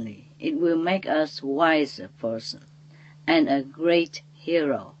importantly, it will make us wiser person and a great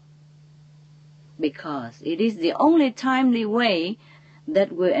hero, because it is the only timely way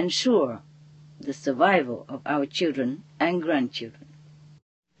that will ensure the survival of our children and grandchildren.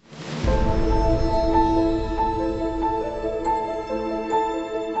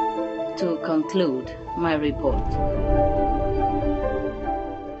 To conclude my report,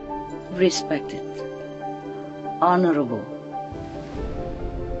 respected, honorable,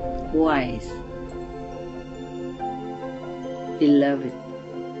 wise, beloved,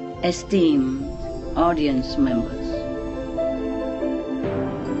 esteemed audience members,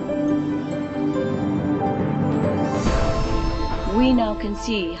 we now can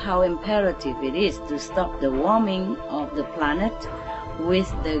see how imperative it is to stop the warming of the planet with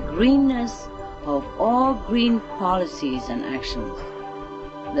the greenness of all green policies and actions.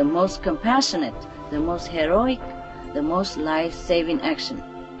 The most compassionate, the most heroic, the most life-saving action,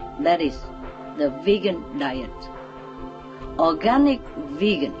 that is the vegan diet. Organic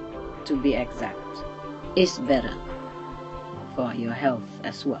vegan, to be exact, is better for your health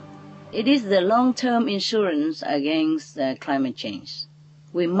as well. It is the long-term insurance against climate change.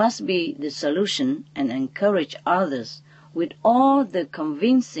 We must be the solution and encourage others with all the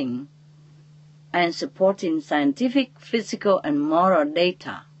convincing and supporting scientific, physical, and moral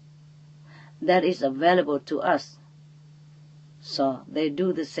data that is available to us, so they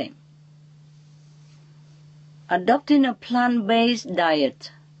do the same. Adopting a plant-based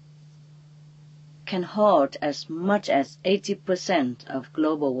diet can halt as much as 80% of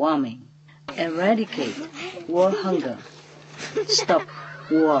global warming, eradicate world hunger, stop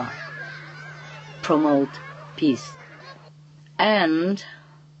war, promote peace, and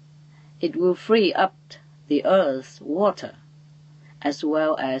it will free up the earth's water as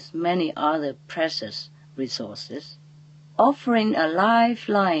well as many other precious resources, offering a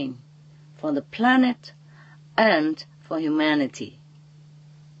lifeline for the planet and for humanity.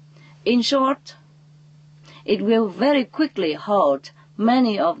 In short, it will very quickly halt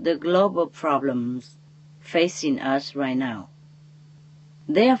many of the global problems facing us right now.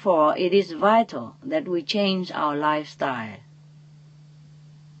 Therefore, it is vital that we change our lifestyle.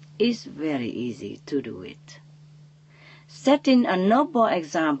 It's very easy to do it. Setting a noble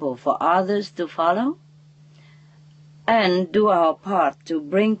example for others to follow, and do our part to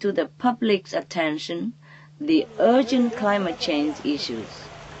bring to the public's attention the urgent climate change issues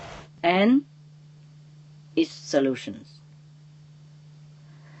and its solutions.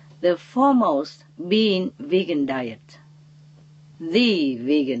 The foremost being vegan diet, the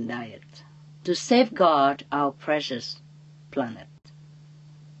vegan diet, to safeguard our precious planet.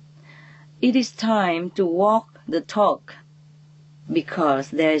 It is time to walk the talk,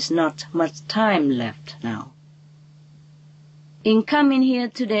 because there is not much time left now. In coming here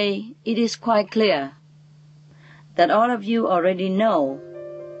today, it is quite clear that all of you already know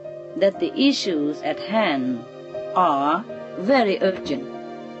that the issues at hand are very urgent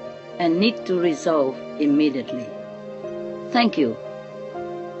and need to resolve immediately. Thank you,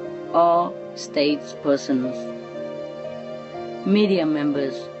 all statespersons, media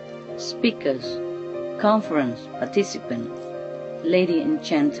members, speakers, conference participants, ladies and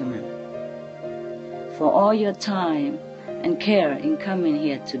gentlemen, for all your time and care in coming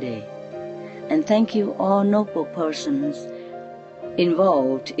here today. And thank you all noble persons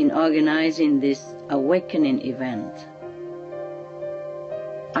involved in organizing this awakening event.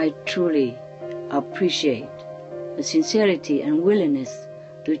 I truly appreciate the sincerity and willingness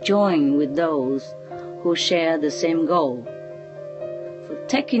to join with those who share the same goal, for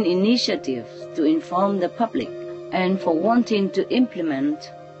taking initiatives to inform the public, and for wanting to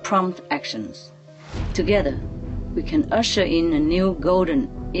implement prompt actions. Together, we can usher in a new golden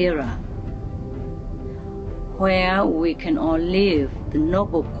era where we can all live the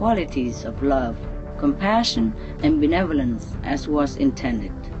noble qualities of love, compassion, and benevolence as was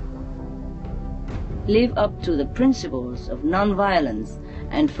intended. Live up to the principles of nonviolence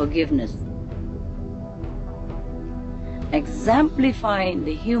and forgiveness. Exemplifying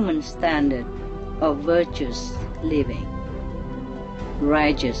the human standard of virtuous living,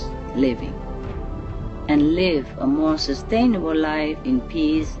 righteous living, and live a more sustainable life in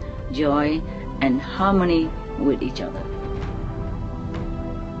peace, joy, and harmony with each other,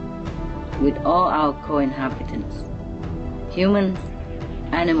 with all our co-inhabitants, humans,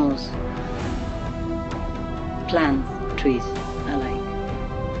 animals, plants, trees alike.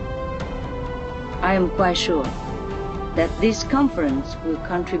 I am quite sure that this conference will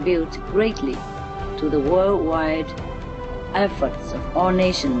contribute greatly to the worldwide efforts of all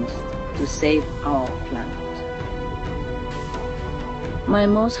nations to save our planet. My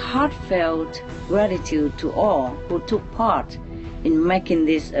most heartfelt gratitude to all who took part in making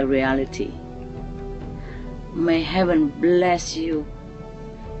this a reality. May heaven bless you,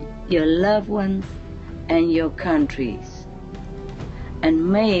 your loved ones, and your countries. And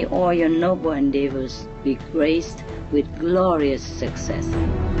may all your noble endeavors be graced with glorious success.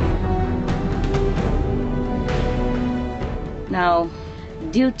 Now,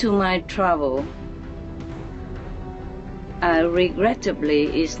 due to my travel,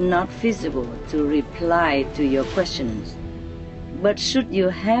 regrettably it's not feasible to reply to your questions. But should you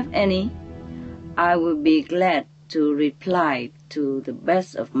have any, I will be glad to reply to the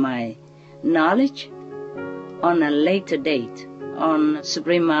best of my knowledge on a later date on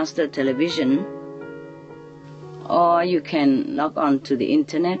Supreme Master Television, or you can log on to the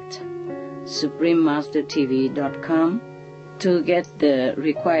internet, suprememastertv.com, to get the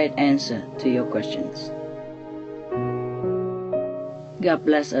required answer to your questions. God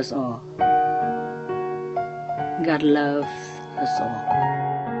bless us all. God loves us all.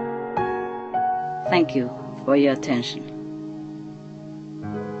 Thank you for your attention.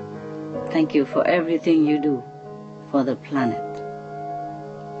 Thank you for everything you do for the planet.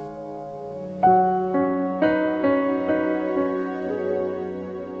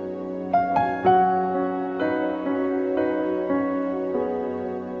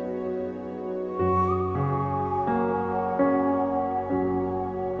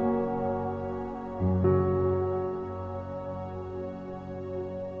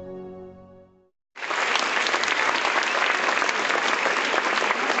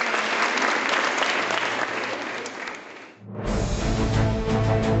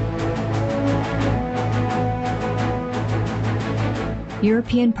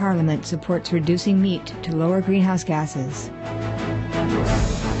 European Parliament supports reducing meat to lower greenhouse gases.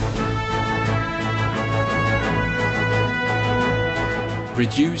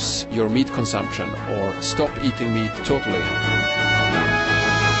 Reduce your meat consumption or stop eating meat totally.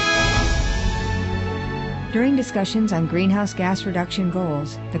 During discussions on greenhouse gas reduction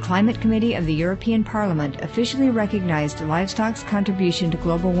goals, the Climate Committee of the European Parliament officially recognized livestock's contribution to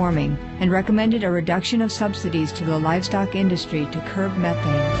global warming and recommended a reduction of subsidies to the livestock industry to curb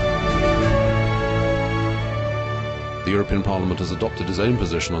methane. The European Parliament has adopted its own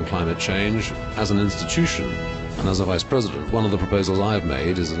position on climate change as an institution, and as a Vice President, one of the proposals I have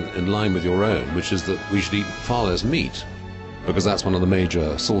made is in line with your own, which is that we should eat far less meat, because that's one of the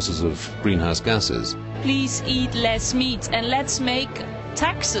major sources of greenhouse gases. Please eat less meat, and let's make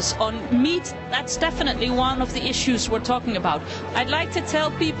taxes on meat. That's definitely one of the issues we're talking about. I'd like to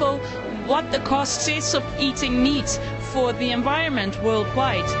tell people what the cost is of eating meat for the environment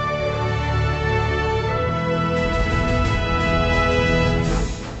worldwide.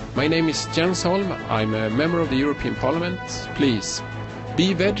 My name is Jens Holm. I'm a member of the European Parliament. Please,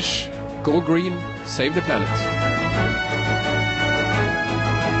 be veg, go green, save the planet.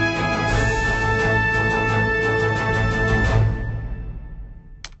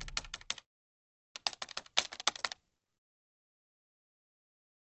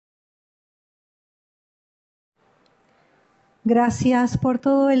 Gracias por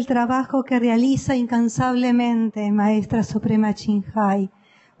todo el trabajo que realiza incansablemente Maestra Suprema Ching Hai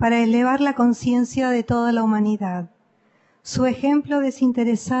para elevar la conciencia de toda la humanidad. Su ejemplo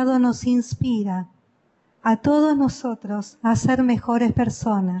desinteresado nos inspira a todos nosotros a ser mejores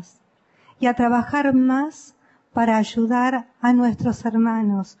personas y a trabajar más para ayudar a nuestros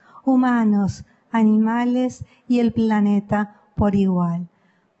hermanos humanos, animales y el planeta por igual.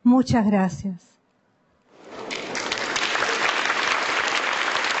 Muchas gracias.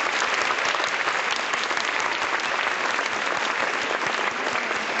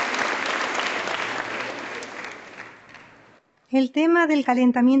 El tema del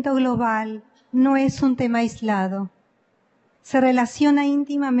calentamiento global no es un tema aislado. Se relaciona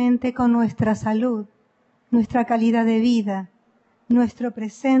íntimamente con nuestra salud, nuestra calidad de vida, nuestro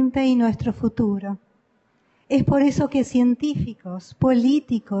presente y nuestro futuro. Es por eso que científicos,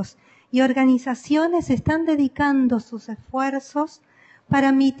 políticos y organizaciones están dedicando sus esfuerzos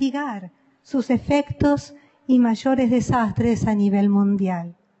para mitigar sus efectos y mayores desastres a nivel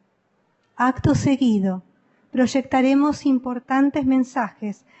mundial. Acto seguido, proyectaremos importantes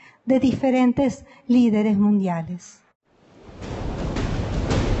mensajes de diferentes líderes mundiales.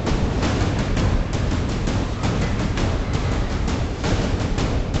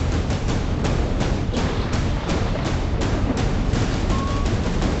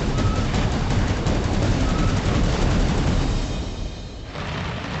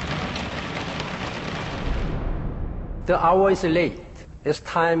 The hour is late. It's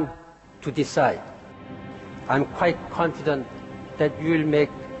time to decide. I'm quite confident that you will make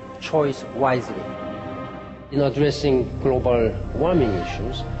choice wisely. In addressing global warming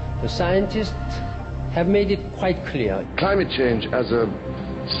issues, the scientists have made it quite clear. Climate change as a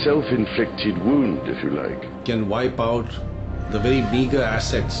self-inflicted wound, if you like, can wipe out the very meager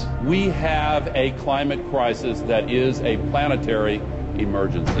assets. We have a climate crisis that is a planetary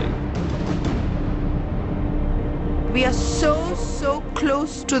emergency. We are so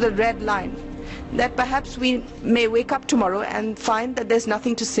close to the red line that perhaps we may wake up tomorrow and find that there's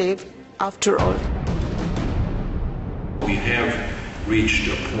nothing to save after all. We have reached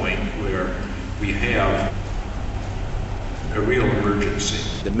a point where we have a real emergency.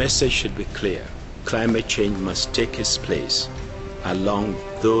 The message should be clear. Climate change must take its place along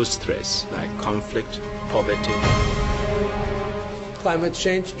those threats like conflict, poverty. Climate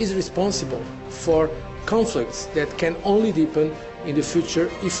change is responsible for conflicts that can only deepen in the future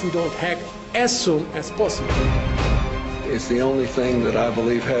if we don't act as soon as possible. It's the only thing that I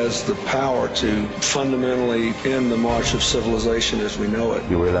believe has the power to fundamentally end the march of civilization as we know it.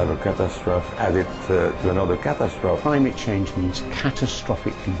 You will have a catastrophe added to another catastrophe. Climate change means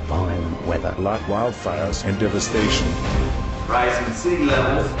catastrophically violent weather. Like wildfires and devastation. Rising sea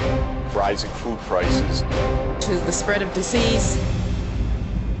levels. Rising food prices. To the spread of disease.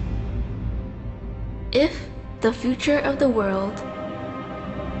 If the future of the world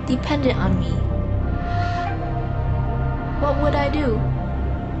depended on me, what would I do?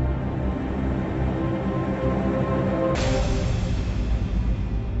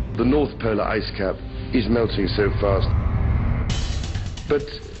 The North Polar ice cap is melting so fast. But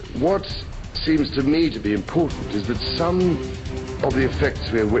what seems to me to be important is that some of the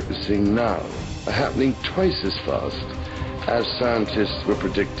effects we are witnessing now are happening twice as fast as scientists were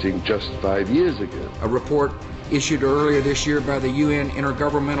predicting just 5 years ago. A report issued earlier this year by the UN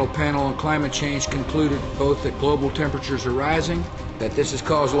Intergovernmental Panel on Climate Change concluded both that global temperatures are rising, that this is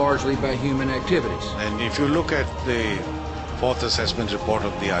caused largely by human activities. And if you look at the fourth assessment report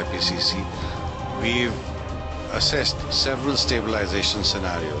of the IPCC, we've assessed several stabilization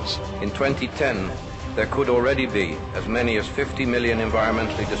scenarios. In 2010, there could already be as many as 50 million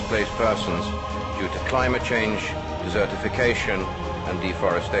environmentally displaced persons due to climate change, desertification, and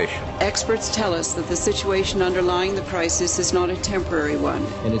deforestation. Experts tell us that the situation underlying the crisis is not a temporary one.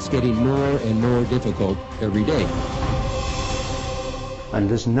 And it's getting more and more difficult every day. And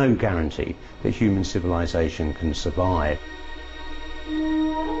there's no guarantee that human civilization can survive.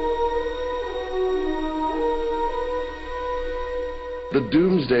 The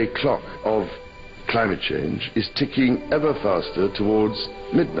doomsday clock of climate change is ticking ever faster towards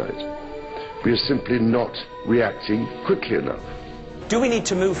midnight. We are simply not reacting quickly enough. Do we need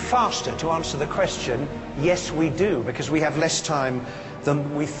to move faster to answer the question? Yes, we do, because we have less time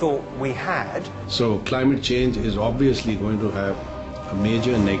than we thought we had. So climate change is obviously going to have a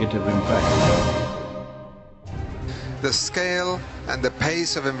major negative impact. The scale and the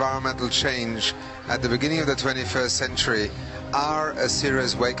pace of environmental change at the beginning of the 21st century are a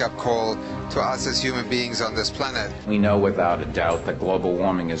serious wake-up call to us as human beings on this planet. We know without a doubt that global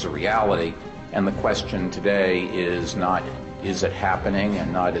warming is a reality, and the question today is not is it happening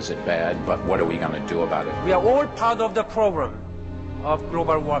and not is it bad, but what are we going to do about it? We are all part of the problem of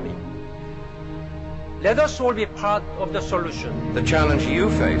global warming. Let us all be part of the solution. The challenge you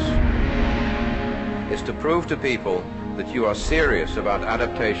face is to prove to people that you are serious about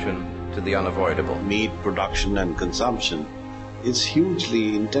adaptation to the unavoidable. Meat production and consumption is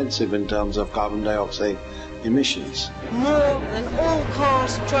hugely intensive in terms of carbon dioxide emissions. More than all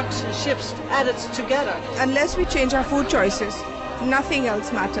cars, trucks and ships added together. Unless we change our food choices, nothing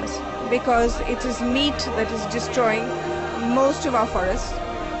else matters, because it is meat that is destroying most of our forests.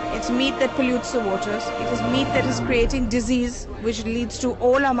 It's meat that pollutes the waters. It is meat that is creating disease, which leads to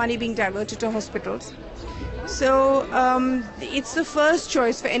all our money being diverted to hospitals. So it's the first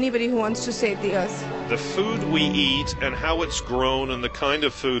choice for anybody who wants to save the earth. The food we eat and how it's grown and the kind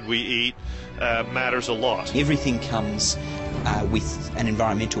of food we eat matters a lot. Everything comes with an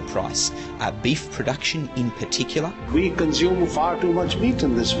environmental price. Beef production in particular. We consume far too much meat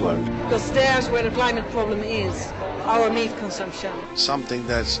in this world. Because there's where the climate problem is, our meat consumption. Something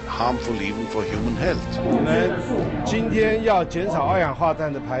that's harmful even for human health. 我们今天要减少二氧化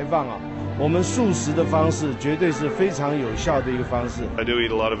碳的排放啊。我们素食的方式绝对是非常有效的一个方式。I do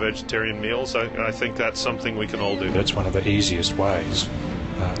eat a lot of vegetarian meals. I think that's something we can all do. That's one of the easiest ways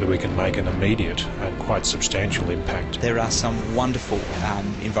that we can make an immediate and quite substantial impact. There are some wonderful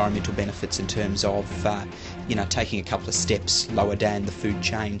environmental benefits in terms of taking a couple of steps lower down the food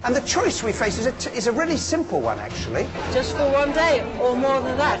chain. And the choice we face is a really simple one, actually. Just for one day, or more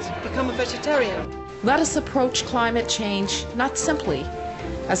than that, become a vegetarian. Let us approach climate change not simply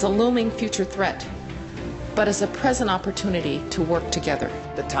as a looming future threat, but as a present opportunity to work together.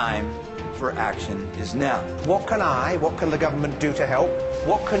 The time for action is now. What can the government do to help?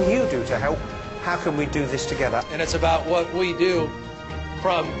 What can you do to help? How can we do this together? And it's about what we do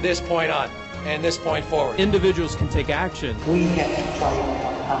from this point on and this point forward. Individuals can take action. We get to play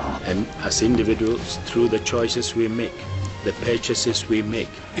our part. And as individuals, through the choices we make, the purchases we make.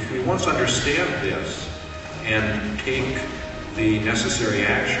 If we once understand this and take the necessary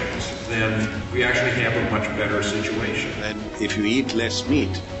actions, then we actually have a much better situation. And if you eat less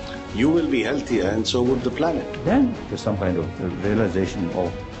meat, you will be healthier and so would the planet. Then there's some kind of realization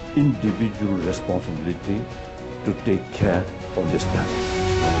of individual responsibility to take care of this planet.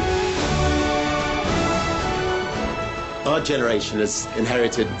 Our generation has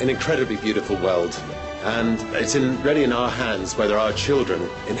inherited an incredibly beautiful world, and it's really in our hands whether our children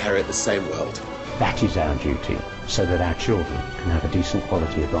inherit the same world. That is our duty, so that our children can have a decent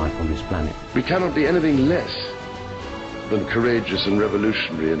quality of life on this planet. We cannot be anything less than courageous and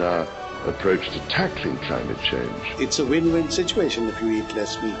revolutionary in our approach to tackling climate change. It's a win-win situation if you eat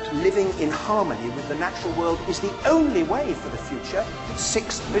less meat. Living in harmony with the natural world is the only way for the future.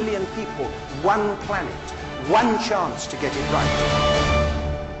 6 billion people, one planet, one chance to get it right.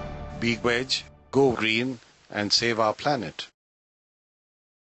 Be veg, go green, and save our planet.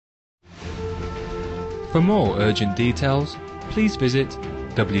 For more urgent details, please visit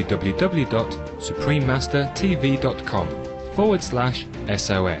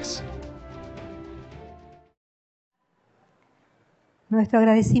www.suprememastertv.com/SOS. Nuestro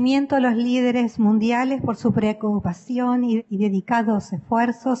agradecimiento a los líderes mundiales por su preocupación y dedicados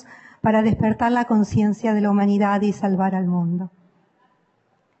esfuerzos para despertar la conciencia de la humanidad y salvar al mundo.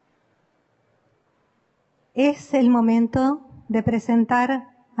 Es el momento de presentar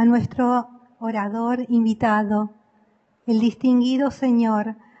a nuestro orador invitado, el distinguido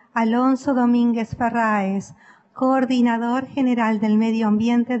señor Alonso Domínguez Ferráez, coordinador general del Medio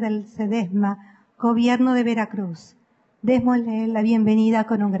Ambiente del SEDESMA, Gobierno de Veracruz. Démosle la bienvenida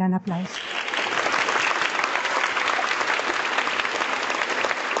con un gran aplauso.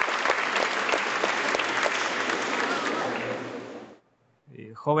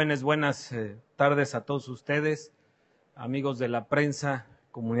 Jóvenes, buenas tardes a todos ustedes, amigos de la prensa,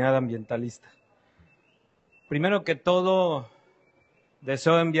 comunidad ambientalista. Primero que todo,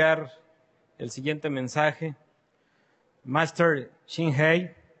 deseo enviar el siguiente mensaje. Master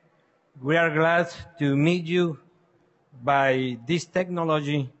Shinhei, we are glad to meet you by this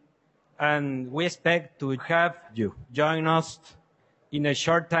technology, and we expect to have you join us in a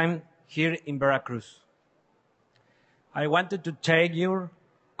short time here in Veracruz. I wanted to take your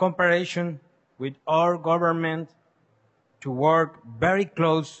cooperation with our government to work very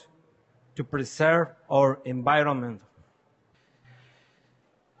close to preserve our environment.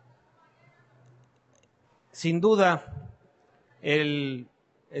 Sin duda, el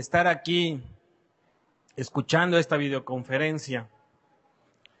estar aquí escuchando esta videoconferencia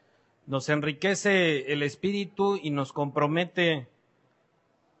nos enriquece el espíritu y nos compromete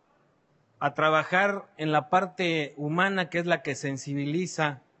a trabajar en la parte humana, que es la que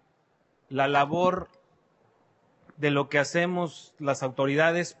sensibiliza la labor de lo que hacemos las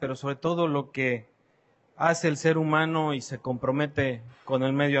autoridades, pero sobre todo lo que hace el ser humano y se compromete con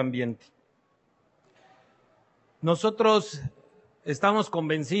el medio ambiente. Nosotros estamos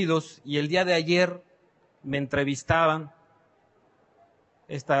convencidos, y el día de ayer me entrevistaban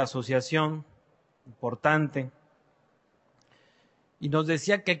esta asociación importante y nos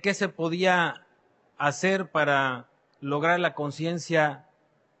decía que qué se podía hacer para lograr la conciencia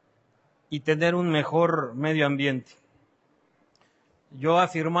y tener un mejor medio ambiente. Yo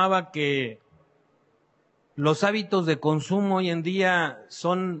afirmaba que los hábitos de consumo hoy en día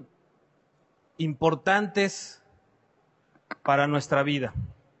son importantes para nuestra vida.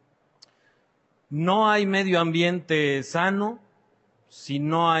 No hay medio ambiente sano si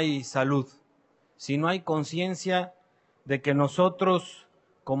no hay salud, si no hay conciencia de que nosotros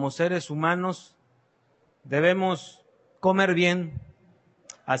como seres humanos debemos comer bien,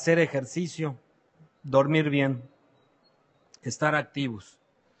 hacer ejercicio, dormir bien, estar activos.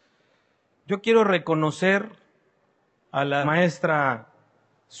 Yo quiero reconocer a la maestra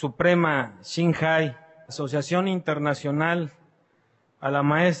suprema Xin Hai, Asociación Internacional, a la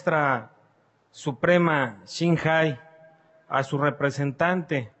maestra suprema Xin Hai, a su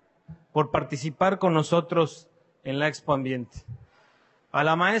representante, por participar con nosotros en la Expo Ambiente. A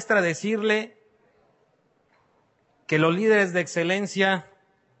la maestra decirle que los líderes de excelencia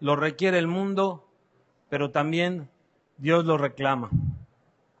los requiere el mundo, pero también Dios los reclama.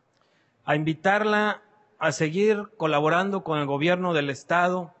 A invitarla a seguir colaborando con el gobierno del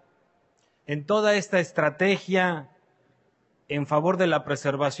Estado en toda esta estrategia en favor de la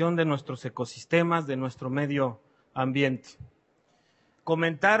preservación de nuestros ecosistemas, de nuestro medio ambiente.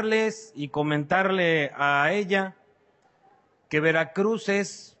 Comentarles y comentarle a ella que Veracruz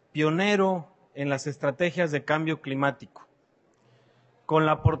es pionero en las estrategias de cambio climático. Con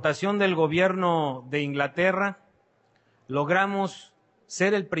la aportación del gobierno de Inglaterra, logramos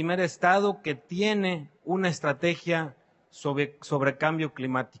ser el primer estado que tiene una estrategia sobre cambio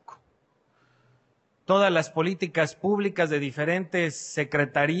climático. Todas las políticas públicas de diferentes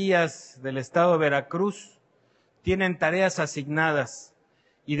secretarías del estado de Veracruz tienen tareas asignadas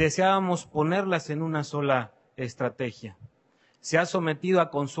y deseábamos ponerlas en una sola estrategia. Se ha sometido a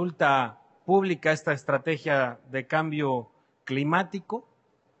consulta pública esta estrategia de cambio climático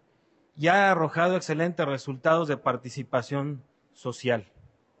y ha arrojado excelentes resultados de participación social.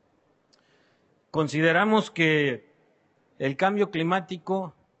 Consideramos que el cambio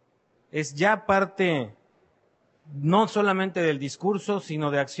climático es ya parte no solamente del discurso, sino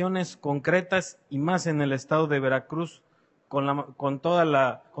de acciones concretas y más en el estado de Veracruz, con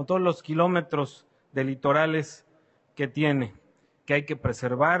todos los kilómetros de litorales que tiene, que hay que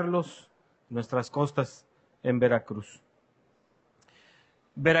preservarlos, nuestras costas en Veracruz.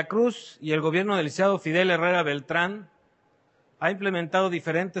 Veracruz y el gobierno del licenciado Fidel Herrera Beltrán ha implementado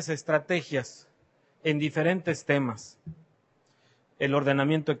diferentes estrategias en diferentes temas: el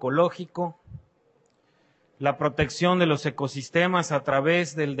ordenamiento ecológico, la protección de los ecosistemas a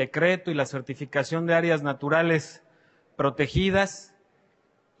través del decreto y la certificación de áreas naturales protegidas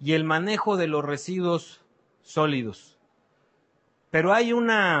y el manejo de los residuos sólidos. Pero hay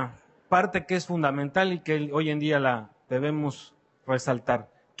una parte que es fundamental y que hoy en día la debemos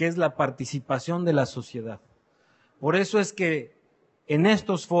resaltar, que es la participación de la sociedad. Por eso es que en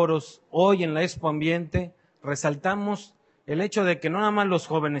estos foros, hoy en la Expo Ambiente, resaltamos el hecho de que no nada más los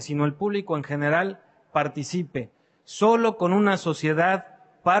jóvenes, sino el público en general participe. Solo con una sociedad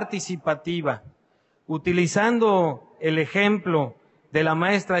participativa, utilizando el ejemplo de la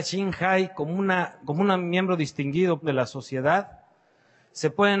maestra Xin Hai como una miembro distinguido de la sociedad, se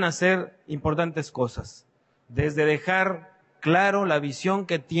pueden hacer importantes cosas, desde dejar claro la visión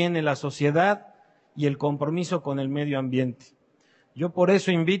que tiene la sociedad y el compromiso con el medio ambiente. Yo por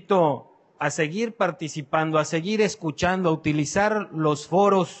eso invito a seguir participando, a seguir escuchando, a utilizar los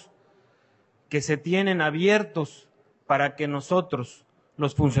foros que se tienen abiertos para que nosotros,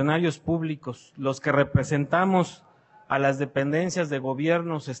 los funcionarios públicos, los que representamos a las dependencias de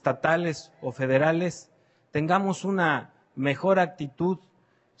gobiernos estatales o federales, tengamos una mejor actitud,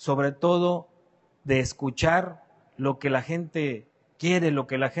 sobre todo de escuchar lo que la gente quiere, lo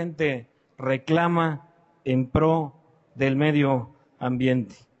que la gente reclama en pro del medio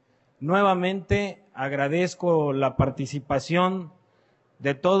ambiente. Nuevamente agradezco la participación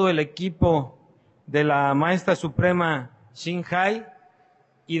de todo el equipo de la maestra suprema Xin Hai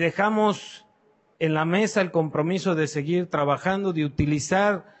y dejamos en la mesa el compromiso de seguir trabajando, de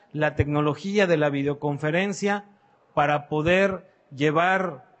utilizar la tecnología de la videoconferencia para poder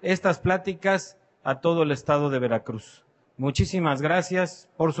llevar estas pláticas a todo el estado de Veracruz. Muchísimas gracias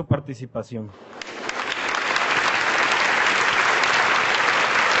por su participación.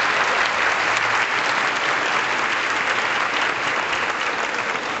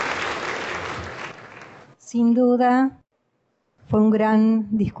 Sin duda, fue un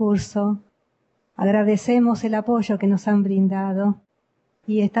gran discurso. Agradecemos el apoyo que nos han brindado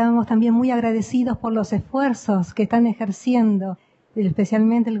y estamos también muy agradecidos por los esfuerzos que están ejerciendo,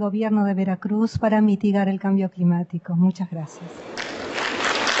 especialmente el gobierno de Veracruz, para mitigar el cambio climático. Muchas gracias.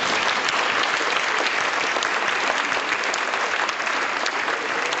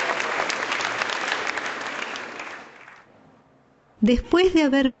 Después de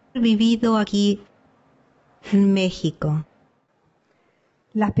haber vivido aquí en México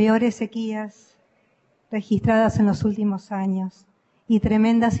las peores sequías registradas en los últimos años y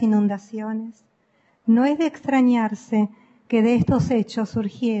tremendas inundaciones, no es de extrañarse que de estos hechos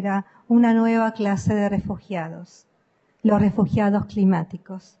surgiera una nueva clase de refugiados, los refugiados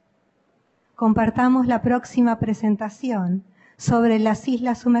climáticos. Compartamos la próxima presentación sobre las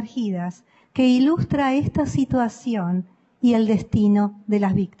islas sumergidas que ilustra esta situación y el destino de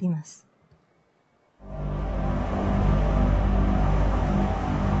las víctimas.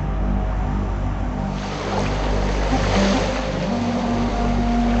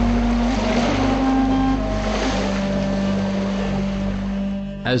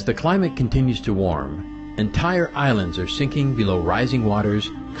 As the climate continues to warm, entire islands are sinking below rising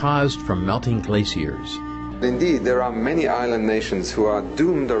waters caused from melting glaciers. Indeed, there are many island nations who are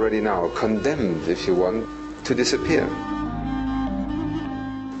doomed already now, condemned, if you want, to disappear.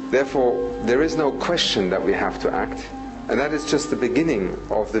 Therefore, there is no question that we have to act, and that is just the beginning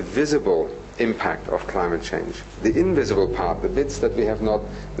of the visible impact of climate change. The invisible part, the bits that we have not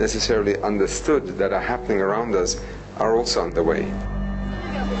necessarily understood that are happening around us, are also underway.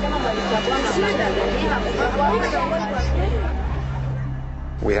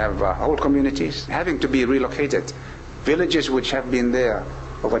 We have whole communities having to be relocated, villages which have been there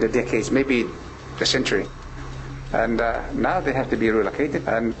over the decades, maybe a century. And now they have to be relocated,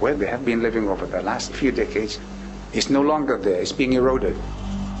 and where they have been living over the last few decades is no longer there, it's being eroded.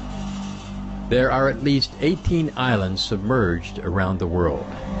 There are at least 18 islands submerged around the world.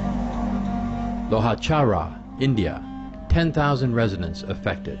 Lohachara, India, 10,000 residents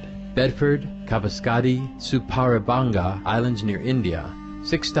affected. Bedford, Kavaskadi, Suparabanga Islands near India,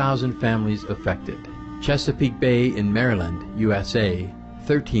 6,000 families affected. Chesapeake Bay in Maryland, USA,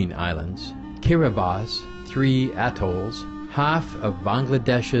 13 islands. Kiribati, 3 atolls. Half of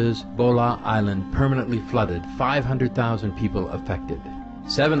Bangladesh's Bola Island permanently flooded, 500,000 people affected.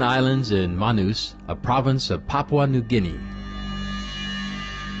 7 islands in Manus, a province of Papua New Guinea.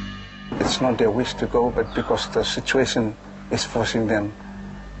 It's not their wish to go, but because the situation is forcing them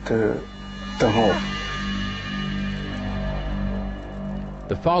to home.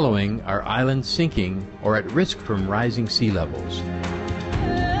 The following are islands sinking or at risk from rising sea levels.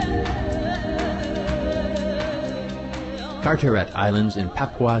 Carteret Islands in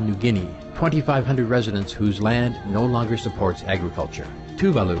Papua New Guinea, 2,500 residents whose land no longer supports agriculture.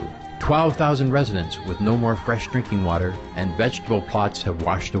 Tuvalu, 12,000 residents with no more fresh drinking water, and vegetable plots have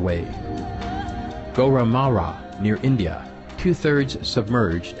washed away. Goramara, near India, 2/3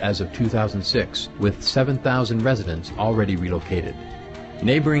 submerged as of 2006, with 7,000 residents already relocated.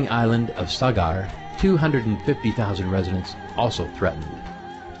 Neighboring island of Sagar, 250,000 residents also threatened.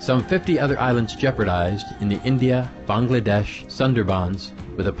 Some 50 other islands jeopardized in the India-Bangladesh Sundarbans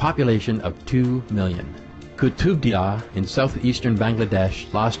with a population of 2 million. Kutubdia in southeastern Bangladesh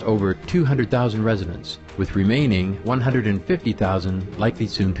lost over 200,000 residents, with remaining 150,000 likely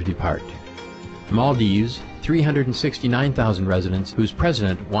soon to depart. Maldives, 369,000 residents whose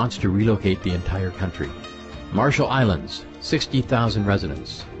president wants to relocate the entire country. Marshall Islands, 60,000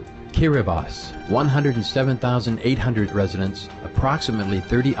 residents. Kiribati, 107,800 residents, approximately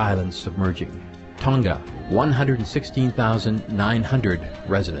 30 islands submerging. Tonga, 116,900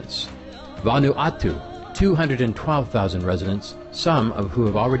 residents. Vanuatu, 212,000 residents, some of who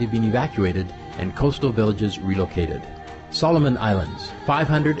have already been evacuated and coastal villages relocated. Solomon Islands,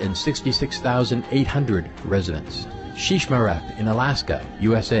 566,800 residents. Shishmaref in Alaska,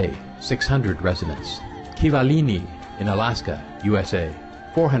 USA, 600 residents. Kivalini in Alaska, USA,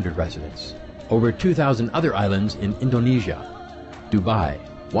 400 residents. Over 2,000 other islands in Indonesia. Dubai,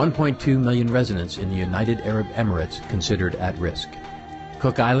 1.2 million residents in the United Arab Emirates considered at risk.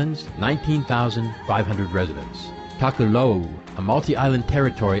 Cook Islands, 19,500 residents. Takulou, a multi-island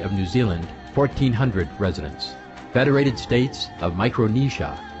territory of New Zealand, 1,400 residents. Federated States of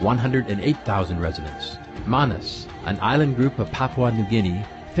Micronesia, 108,000 residents. Manus, an island group of Papua New Guinea,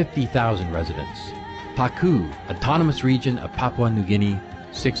 50,000 residents. Paku, autonomous region of Papua New Guinea,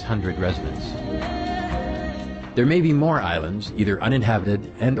 600 residents. There may be more islands, either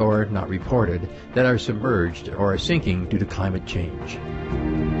uninhabited and or not reported, that are submerged or are sinking due to climate change.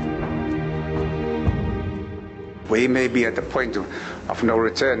 We may be at the point of no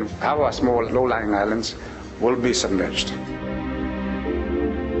return. Our small low-lying islands will be submerged.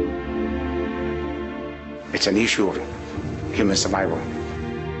 It's an issue of human survival.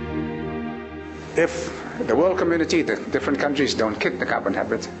 If the world community, the different countries don't kick the carbon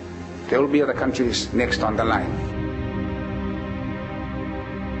habit, there will be other countries next on the line.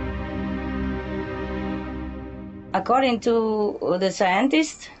 According to the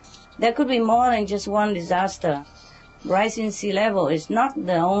scientists, there could be more than just one disaster. Rising sea level is not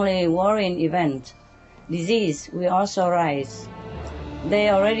the only worrying event. Disease will also rise. They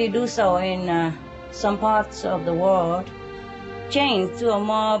already do so in some parts of the world. Change to a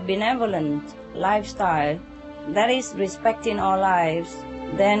more benevolent lifestyle, that is respecting our lives,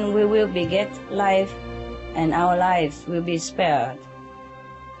 then we will beget life and our lives will be spared.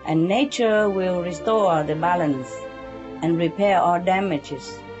 And nature will restore the balance and repair our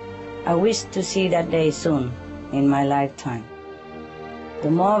damages. I wish to see that day soon in my lifetime. The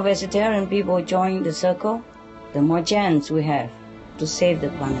more vegetarian people join the circle, the more chance we have to save the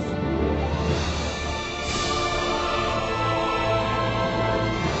planet.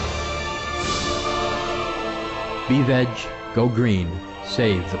 Be veg, go green,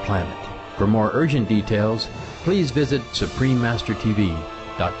 save the planet. For more urgent details, please visit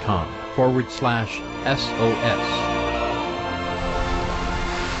suprememastertv.com/SOS.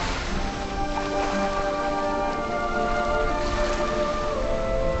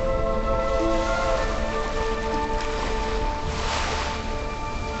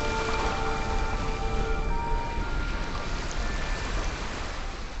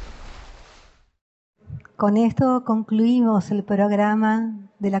 Con esto concluimos el programa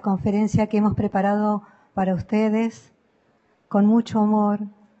de la conferencia que hemos preparado para ustedes con mucho amor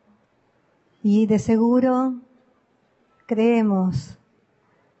y de seguro creemos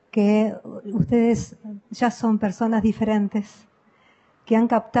que ustedes ya son personas diferentes que han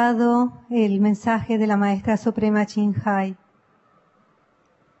captado el mensaje de la Maestra Suprema Ching Hai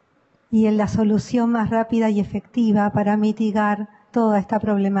y en la solución más rápida y efectiva para mitigar toda esta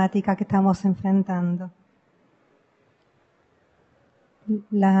problemática que estamos enfrentando.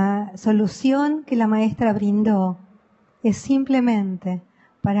 La solución que la maestra brindó es simplemente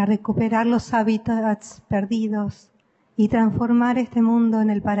para recuperar los hábitats perdidos y transformar este mundo en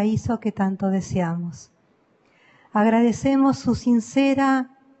el paraíso que tanto deseamos. Agradecemos su sincera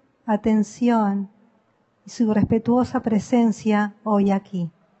atención y su respetuosa presencia hoy aquí.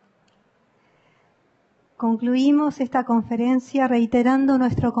 Concluimos esta conferencia reiterando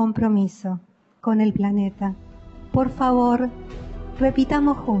nuestro compromiso con el planeta. Por favor,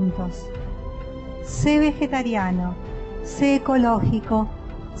 repitamos juntos. Sé vegetariano, sé ecológico,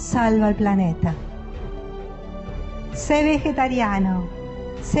 salva el planeta. Sé vegetariano,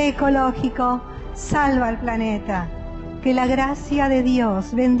 sé ecológico, salva el planeta. Que la gracia de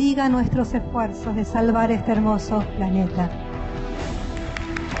Dios bendiga nuestros esfuerzos de salvar este hermoso planeta.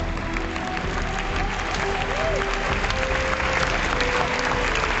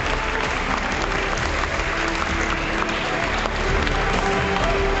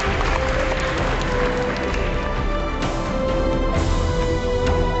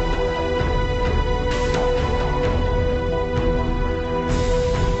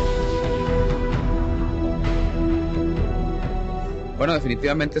 Bueno,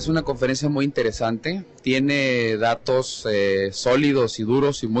 definitivamente es una conferencia muy interesante, tiene datos sólidos y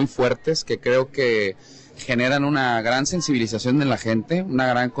duros y muy fuertes que creo que generan una gran sensibilización en la gente, una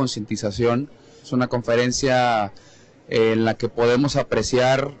gran concientización. Es una conferencia en la que podemos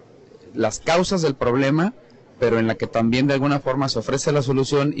apreciar las causas del problema, pero en la que también de alguna forma se ofrece la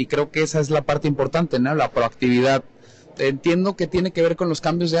solución y creo que esa es la parte importante, ¿no? La proactividad. Entiendo que tiene que ver con los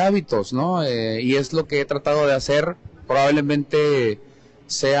cambios de hábitos, ¿no? Y es lo que he tratado de hacer. Probablemente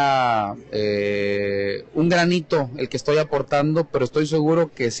sea un granito el que estoy aportando, pero estoy seguro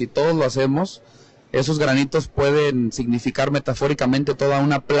que si todos lo hacemos, esos granitos pueden significar metafóricamente toda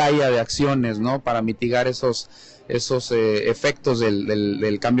una playa de acciones, ¿no? Para mitigar esos efectos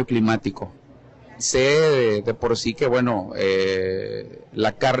del cambio climático. Sé de por sí que, bueno,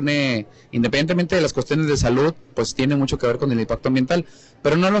 la carne, independientemente de las cuestiones de salud, pues tiene mucho que ver con el impacto ambiental,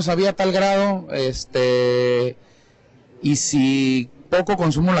 pero no lo sabía a tal grado, y si poco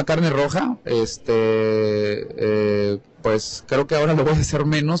consumo la carne roja, pues creo que ahora lo voy a hacer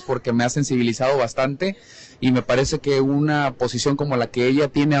menos porque me ha sensibilizado bastante y me parece que una posición como la que ella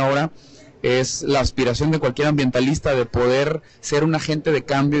tiene ahora es la aspiración de cualquier ambientalista de poder ser un agente de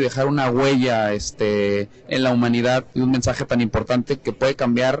cambio y dejar una huella en la humanidad y un mensaje tan importante que puede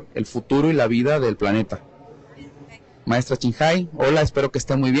cambiar el futuro y la vida del planeta. Maestra Chinhay, hola, espero que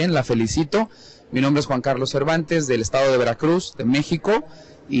esté muy bien, la felicito. Mi nombre es Juan Carlos Cervantes, del estado de Veracruz, de México,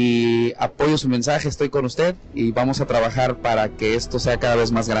 y apoyo su mensaje, estoy con usted y vamos a trabajar para que esto sea cada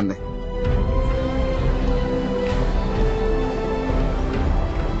vez más grande.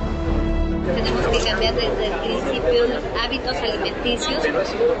 Tenemos que cambiar desde el principio los hábitos alimenticios,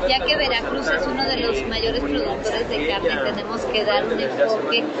 ya que Veracruz es uno de los mayores productores de carne. Tenemos que dar un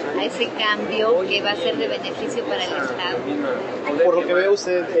enfoque a ese cambio que va a ser de beneficio para el Estado. Por lo que veo,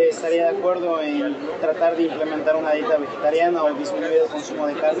 ¿usted estaría de acuerdo en tratar de implementar una dieta vegetariana o disminuir el consumo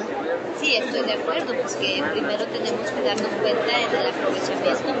de carne? Sí, estoy de acuerdo, porque primero tenemos que darnos cuenta en el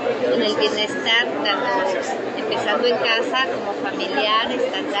aprovechamiento, en el bienestar, tanto empezando en casa como familiar,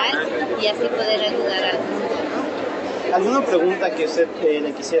 estatal, y así poder ayudar al mundo, ¿no? ¿Alguna pregunta que usted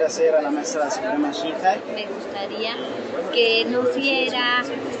le quisiera hacer a la maestra Suprema Chinhay? Me gustaría que nos diera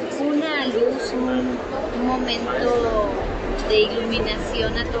una luz, un momento de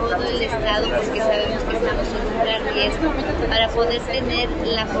iluminación a todo el Estado, porque sabemos que estamos en un gran riesgo, para poder tener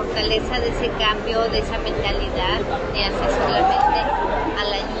la fortaleza de ese cambio, de esa mentalidad, de hacer solamente a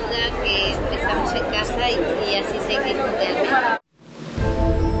la ayuda que empezamos en casa y así seguir mundialmente.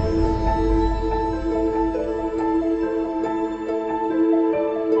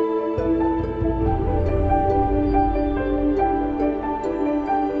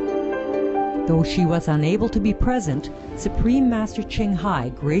 Though she was unable to be present, Supreme Master Ching Hai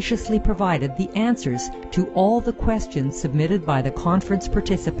graciously provided the answers to all the questions submitted by the conference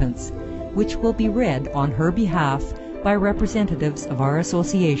participants, which will be read on her behalf by representatives of our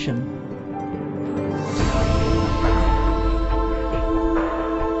association.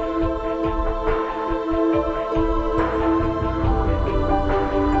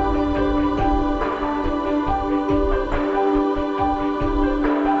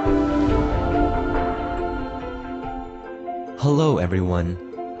 Hello everyone.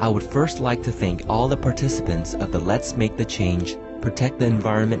 I would first like to thank all the participants of the Let's Make the Change, Protect the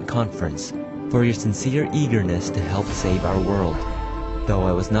Environment conference for your sincere eagerness to help save our world. Though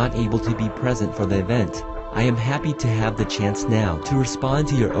I was not able to be present for the event, I am happy to have the chance now to respond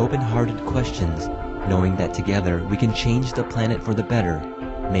to your open-hearted questions, knowing that together we can change the planet for the better,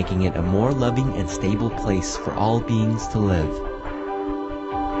 making it a more loving and stable place for all beings to live.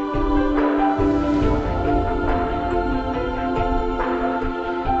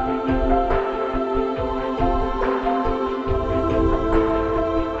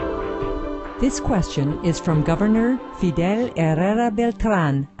 This question is from Governor Fidel Herrera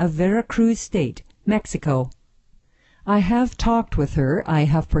Beltran of Veracruz State, Mexico. I have talked with her. I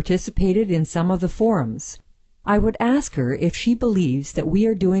have participated in some of the forums. I would ask her if she believes that we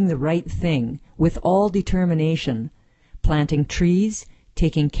are doing the right thing with all determination, planting trees,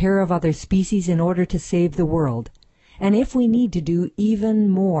 taking care of other species in order to save the world, and if we need to do even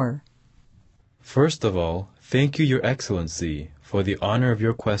more. First of all, thank you, Your Excellency, for the honor of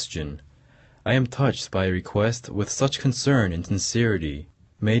your question. I am touched by a request with such concern and sincerity,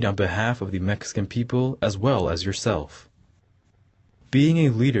 made on behalf of the Mexican people as well as yourself. Being a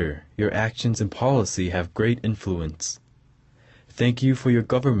leader, your actions and policy have great influence. Thank you for your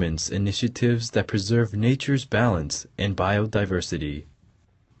government's initiatives that preserve nature's balance and biodiversity.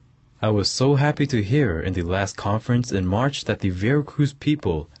 I was so happy to hear in the last conference in March that the Veracruz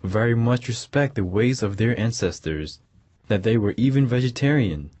people very much respect the ways of their ancestors, that they were even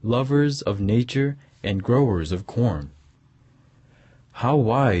vegetarian, lovers of nature, and growers of corn. How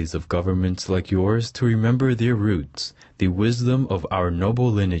wise of governments like yours to remember their roots, the wisdom of our noble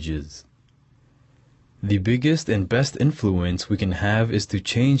lineages. The biggest and best influence we can have is to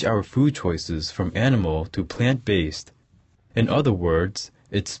change our food choices from animal to plant-based. In other words,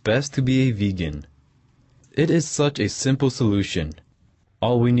 it's best to be a vegan. It is such a simple solution.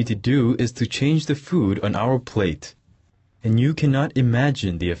 All we need to do is to change the food on our plate. And you cannot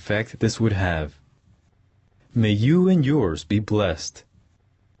imagine the effect this would have. May you and yours be blessed.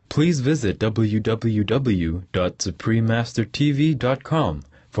 Please visit www.suprememastertv.com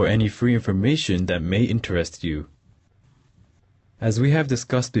for any free information that may interest you. As we have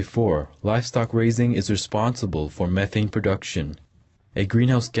discussed before, livestock raising is responsible for methane production, a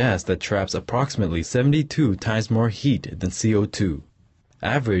greenhouse gas that traps approximately 72 times more heat than CO2,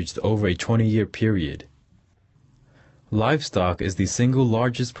 averaged over a 20-year period. Livestock is the single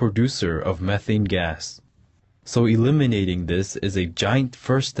largest producer of methane gas, so eliminating this is a giant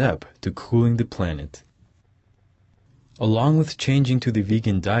first step to cooling the planet. Along with changing to the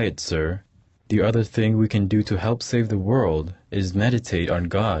vegan diet, sir, the other thing we can do to help save the world is meditate on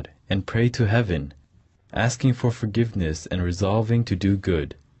God and pray to heaven, asking for forgiveness and resolving to do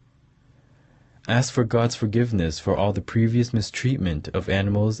good. Ask for God's forgiveness for all the previous mistreatment of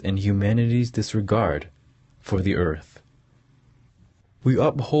animals and humanity's disregard for the earth. We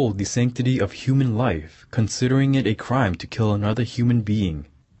uphold the sanctity of human life, considering it a crime to kill another human being,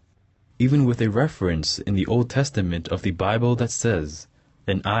 even with a reference in the Old Testament of the Bible that says,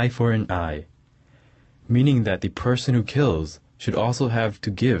 "An eye for an eye," meaning that the person who kills should also have to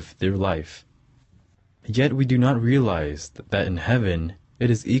give their life. Yet we do not realize that in heaven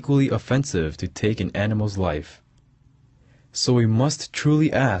it is equally offensive to take an animal's life. So we must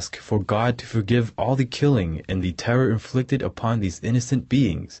truly ask for God to forgive all the killing and the terror inflicted upon these innocent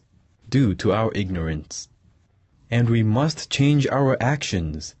beings due to our ignorance. And we must change our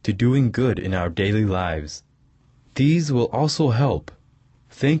actions to doing good in our daily lives. These will also help.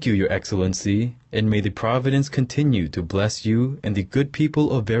 Thank you, Your Excellency, and may the Providence continue to bless you and the good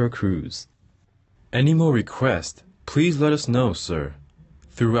people of Veracruz. Any more requests, please let us know, sir,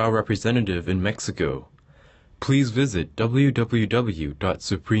 through our representative in Mexico. Please visit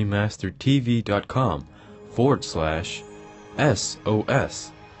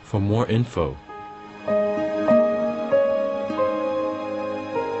www.suprememastertv.com/SOS for more info.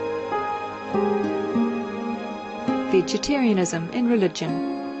 Vegetarianism in religion.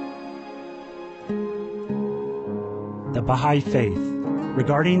 The Baha'i Faith.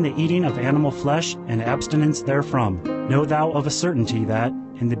 Regarding the eating of animal flesh and abstinence therefrom, know thou of a certainty that,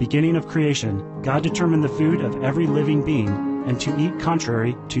 in the beginning of creation, God determined the food of every living being, and to eat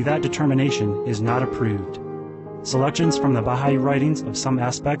contrary to that determination is not approved. Selections from the Baha'i writings of some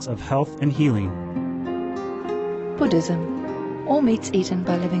aspects of health and healing. Buddhism. All meats eaten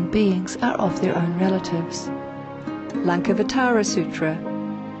by living beings are of their own relatives. Lankavatara Sutra.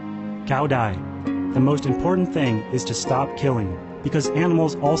 Cao Dai. The most important thing is to stop killing, because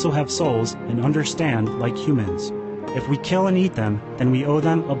animals also have souls and understand like humans. If we kill and eat them, then we owe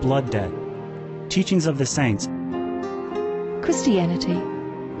them a blood debt. Teachings of the Saints. Christianity.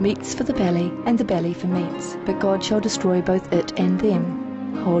 Meats for the belly, and the belly for meats, but God shall destroy both it and them.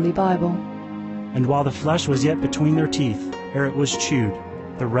 Holy Bible. And while the flesh was yet between their teeth, ere it was chewed,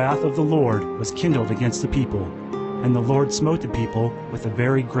 the wrath of the Lord was kindled against the people, and the Lord smote the people with a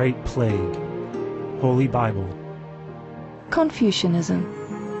very great plague. Holy Bible. Confucianism.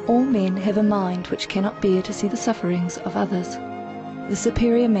 All men have a mind which cannot bear to see the sufferings of others. The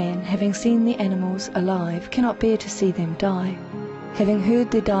superior man, having seen the animals alive, cannot bear to see them die. Having heard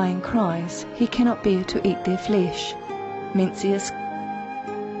their dying cries, he cannot bear to eat their flesh. Mencius.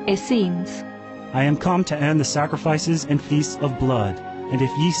 Essenes. I am come to end the sacrifices and feasts of blood, and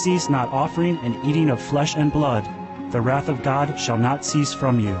if ye cease not offering and eating of flesh and blood, the wrath of God shall not cease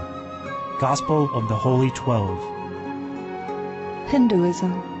from you. Gospel of the Holy 12.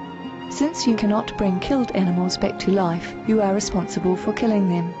 Hinduism. Since you cannot bring killed animals back to life, you are responsible for killing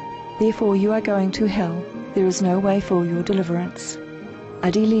them. Therefore you are going to hell. There is no way for your deliverance.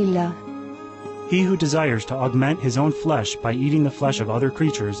 Adilila. He who desires to augment his own flesh by eating the flesh of other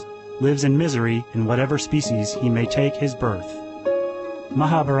creatures lives in misery in whatever species he may take his birth.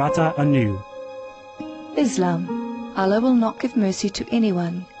 Mahabharata anew. Islam. Allah will not give mercy to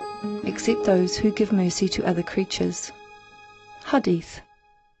anyone, except those who give mercy to other creatures. Hadith.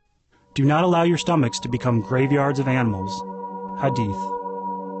 Do not allow your stomachs to become graveyards of animals. Hadith.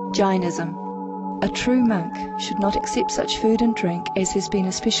 Jainism. A true monk should not accept such food and drink as has been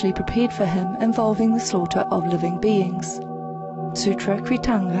especially prepared for him involving the slaughter of living beings. Sutra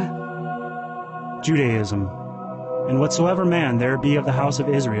Kritanga. Judaism. And whatsoever man there be of the house of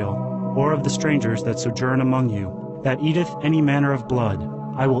Israel, or of the strangers that sojourn among you, that eateth any manner of blood,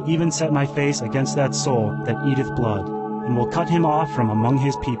 I will even set my face against that soul that eateth blood, and will cut him off from among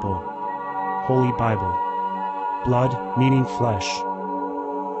his people. Holy Bible. Blood meaning flesh.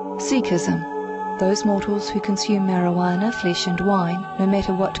 Sikhism. Those mortals who consume marijuana, flesh and wine, no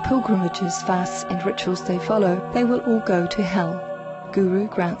matter what pilgrimages, fasts and rituals they follow, they will all go to hell. Guru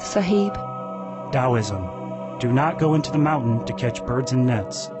Granth Sahib. Taoism. Do not go into the mountain to catch birds and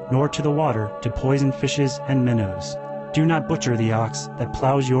nets, nor to the water to poison fishes and minnows. Do not butcher the ox that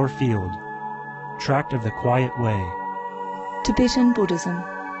plows your field. Tract of the Quiet Way. Tibetan Buddhism.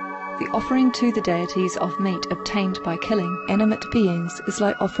 The offering to the deities of meat obtained by killing animate beings is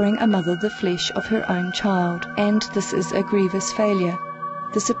like offering a mother the flesh of her own child, and this is a grievous failure.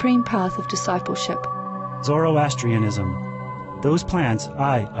 The supreme path of discipleship. Zoroastrianism. Those plants,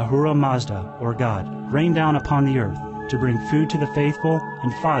 I, Ahura Mazda, or God, rain down upon the earth to bring food to the faithful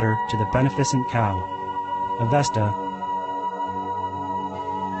and fodder to the beneficent cow. Avesta.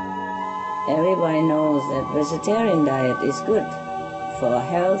 Everybody knows that vegetarian diet is good for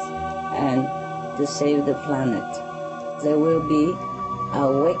health and to save the planet. They will be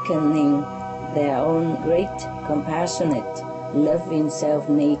awakening their own great, compassionate, loving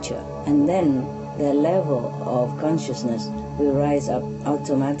self-nature, and then their level of consciousness will rise up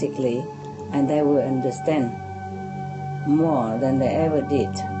automatically, and they will understand more than they ever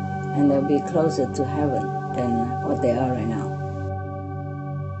did, and they'll be closer to heaven than what they are right now.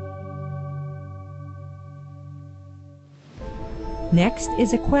 Next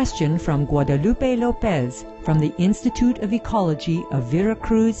is a question from Guadalupe Lopez from the Institute of Ecology of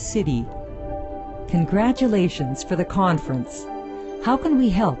Veracruz City. Congratulations for the conference. How can we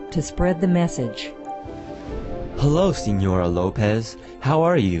help to spread the message? Hello, Senora Lopez. How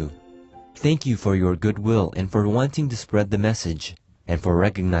are you? Thank you for your goodwill and for wanting to spread the message, and for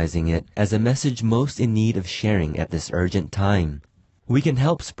recognizing it as a message most in need of sharing at this urgent time. We can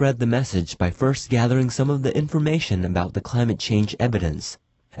help spread the message by first gathering some of the information about the climate change evidence,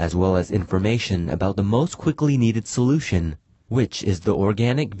 as well as information about the most quickly needed solution, which is the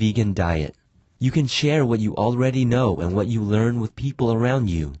organic vegan diet. You can share what you already know and what you learn with people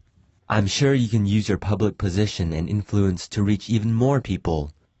around you. I'm sure you can use your public position and influence to reach even more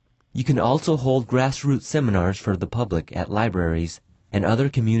people. You can also hold grassroots seminars for the public at libraries and other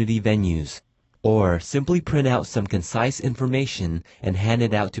community venues, or simply print out some concise information and hand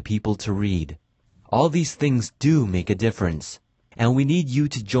it out to people to read. All these things do make a difference, and we need you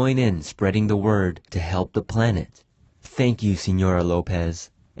to join in spreading the word to help the planet. Thank you, Senora Lopez,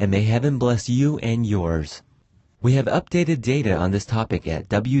 and may heaven bless you and yours. We have updated data on this topic at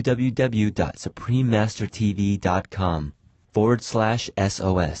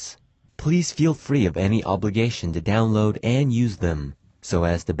www.suprememastertv.com/SOS. Please feel free of any obligation to download and use them so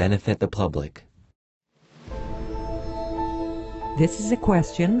as to benefit the public. This is a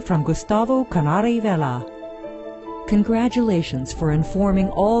question from Gustavo Canari Vela. Congratulations for informing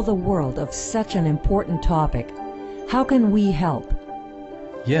all the world of such an important topic. How can we help?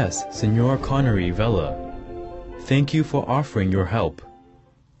 Yes, Senor Connery Vela. Thank you for offering your help.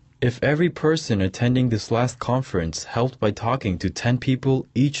 If every person attending this last conference helped by talking to 10 people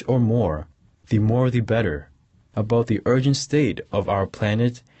each or more the better, about the urgent state of our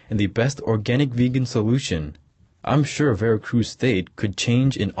planet and the best organic vegan solution, I'm sure Veracruz State could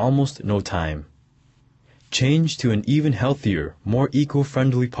change in almost no time. Change to an even healthier, more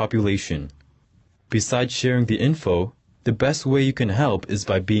eco-friendly population. Besides sharing the info, the best way you can help is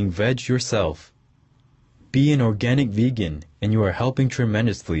by being veg yourself. Be an organic vegan, and you are helping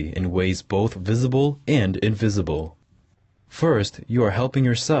tremendously in ways both visible and invisible. First, you are helping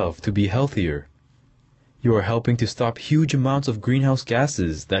yourself to be healthier. You are helping to stop huge amounts of greenhouse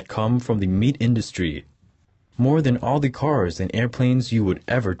gases that come from the meat industry, more than all the cars and airplanes you would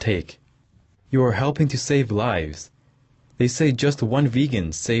ever take. You are helping to save lives. They say just one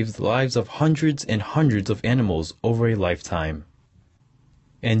vegan saves the lives of hundreds and hundreds of animals over a lifetime.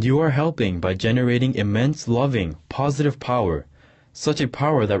 And you are helping by generating immense loving, positive power, such a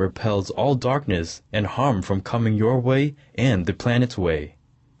power that repels all darkness and harm from coming your way and the planet's way.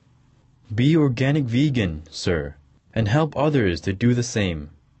 Be organic vegan, sir, and help others to do the same.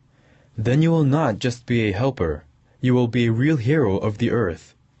 Then you will not just be a helper, you will be a real hero of the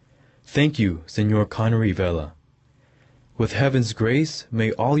earth. Thank you, Senor Connery Vela. With heaven's grace,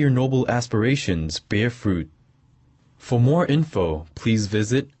 may all your noble aspirations bear fruit. For more info, please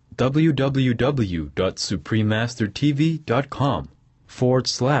visit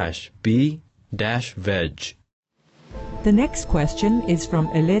www.suprememastertv.com/b-veg. The next question is from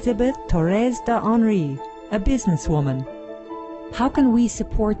Elizabeth Torres de Henry, a businesswoman. How can we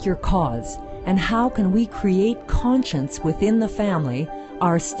support your cause, and how can we create conscience within the family,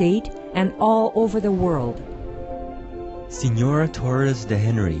 our state, and all over the world? Senora Torres de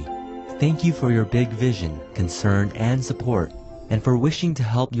Henry, thank you for your big vision, concern, and support, and for wishing to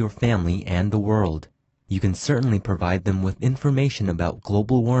help your family and the world. You can certainly provide them with information about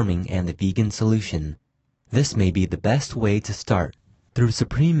global warming and the vegan solution. This may be the best way to start. Through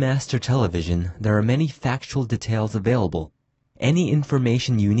Supreme Master Television, there are many factual details available. Any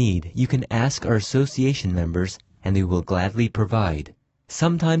information you need, you can ask our association members, and they will gladly provide.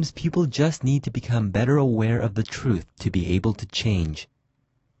 Sometimes people just need to become better aware of the truth to be able to change.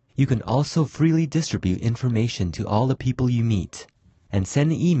 You can also freely distribute information to all the people you meet, and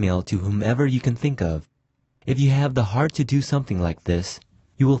send an email to whomever you can think of. If you have the heart to do something like this,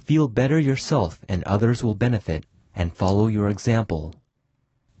 You will feel better yourself and others will benefit and follow your example.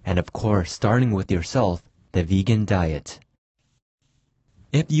 And of course, starting with yourself, the vegan diet.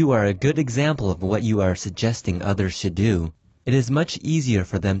 If you are a good example of what you are suggesting others should do, it is much easier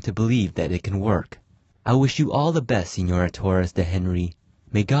for them to believe that it can work. I wish you all the best, Señora Torres de Henry.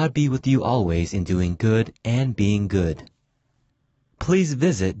 May God be with you always in doing good and being good. Please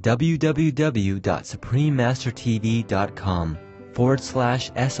visit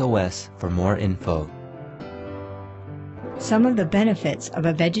www.suprememastertv.com/SOS for more info. Some of the benefits of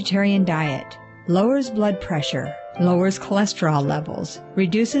a vegetarian diet: lowers blood pressure, lowers cholesterol levels,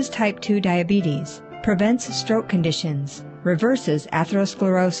 reduces type 2 diabetes, prevents stroke conditions, reverses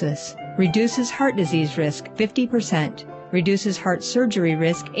atherosclerosis, reduces heart disease risk 50%, reduces heart surgery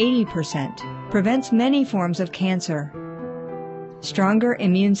risk 80%, prevents many forms of cancer. Stronger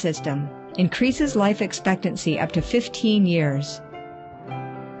immune system, increases life expectancy up to 15 years.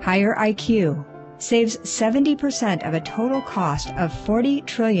 Higher IQ, saves 70% of a total cost of $40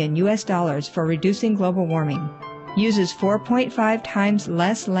 trillion for reducing global warming. Uses 4.5 times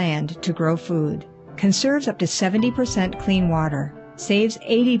less land to grow food. Conserves up to 70% clean water. Saves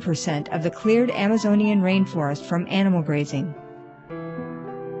 80% of the cleared Amazonian rainforest from animal grazing.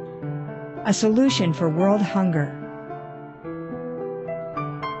 A solution for world hunger.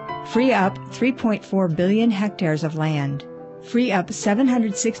 Free up 3.4 billion hectares of land. Free up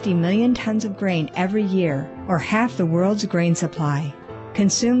 760 million tons of grain every year, or half the world's grain supply.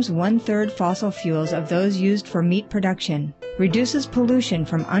 Consumes 1/3 fossil fuels of those used for meat production. Reduces pollution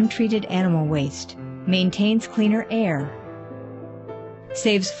from untreated animal waste. Maintains cleaner air.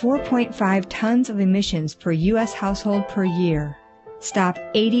 Saves 4.5 tons of emissions per U.S. household per year. Stop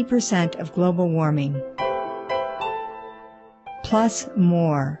 80% of global warming. Plus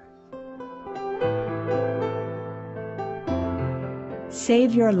more.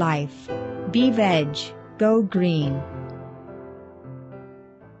 Save your life. Be veg. Go green.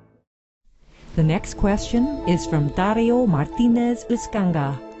 The next question is from Dario Martinez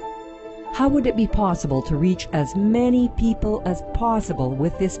Uscanga. How would it be possible to reach as many people as possible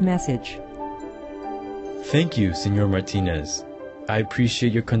with this message? Thank you, Senor Martinez. I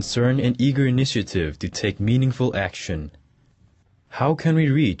appreciate your concern and eager initiative to take meaningful action. How can we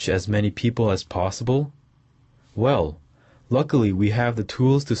reach as many people as possible? Well, luckily we have the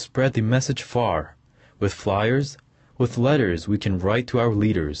tools to spread the message far, with flyers, with letters we can write to our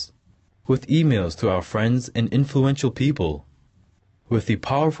leaders, with emails to our friends and influential people, with the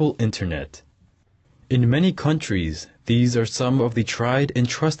powerful internet. In many countries, these are some of the tried and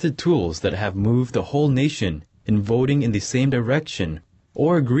trusted tools that have moved the whole nation in voting in the same direction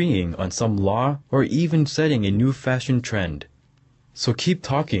or agreeing on some law or even setting a new fashion trend. So keep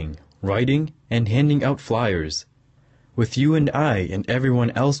talking, writing, and handing out flyers. With you and I and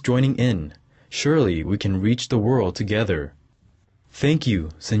everyone else joining in, surely we can reach the world together. Thank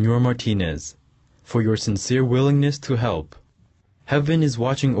you, Senor Martinez, for your sincere willingness to help. Heaven is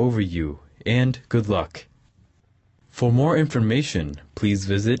watching over you, and good luck. For more information, please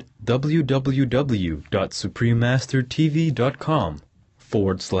visit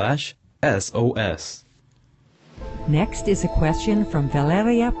www.suprememastertv.com/SOS. Next is a question from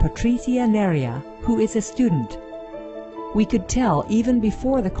Valeria Patricia Neria, who is a student. We could tell even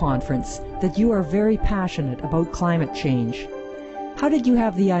before the conference that you are very passionate about climate change. How did you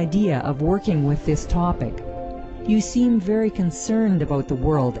have the idea of working with this topic? You seem very concerned about the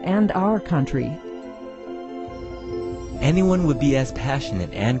world and our country. Anyone would be as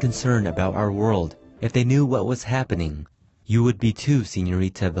passionate and concerned about our world if they knew what was happening. You would be too,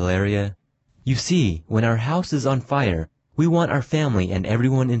 Señorita Valeria. You see, when our house is on fire, we want our family and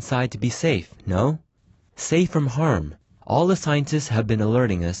everyone inside to be safe, no? Safe from harm. All the scientists have been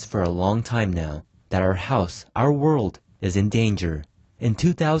alerting us for a long time now that our house, our world, is in danger. In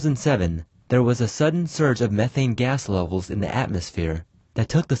 2007, there was a sudden surge of methane gas levels in the atmosphere that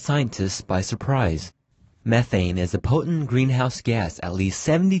took the scientists by surprise. Methane is a potent greenhouse gas at least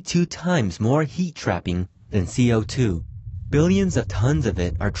 72 times more heat-trapping than CO2. Billions of tons of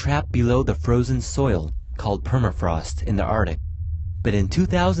it are trapped below the frozen soil, called permafrost, in the Arctic. But in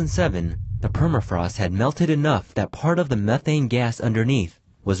 2007, the permafrost had melted enough that part of the methane gas underneath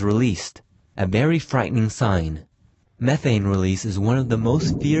was released, a very frightening sign. Methane release is one of the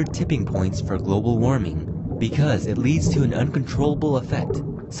most feared tipping points for global warming because it leads to an uncontrollable effect,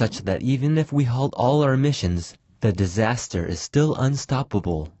 such that even if we halt all our emissions, the disaster is still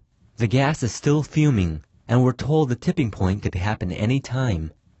unstoppable. The gas is still fuming, and we're told the tipping point could happen any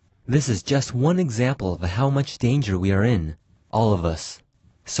time. This is just one example of how much danger we are in, all of us.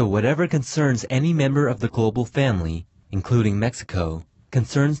 So whatever concerns any member of the global family, including Mexico,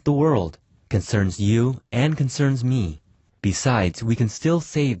 concerns the world, concerns you, and concerns me. Besides, we can still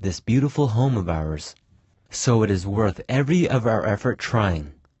save this beautiful home of ours. So it is worth every of our effort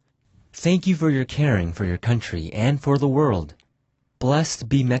trying. Thank you for your caring for your country and for the world. Blessed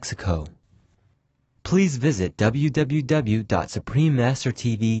be Mexico. Please visit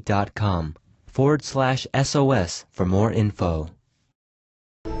www.suprememastertv.com/SOS for more info.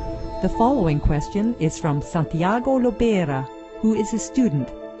 The following question is from Santiago Lobera, who is a student.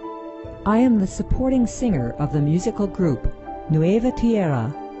 I am the supporting singer of the musical group Nueva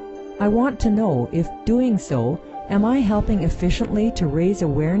Tierra. I want to know if doing so, am I helping efficiently to raise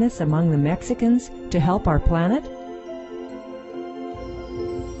awareness among the Mexicans to help our planet?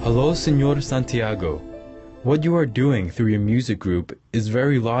 Hello, Senor Santiago. What you are doing through your music group is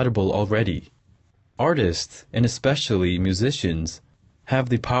very laudable already. Artists, and especially musicians, have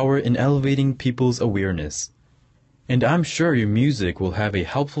the power in elevating people's awareness. And I'm sure your music will have a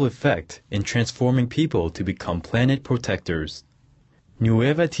helpful effect in transforming people to become planet protectors.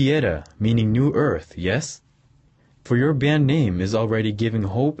 Nueva Tierra, meaning New Earth, yes? For your band name is already giving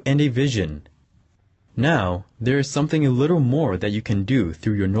hope and a vision. Now, there is something a little more that you can do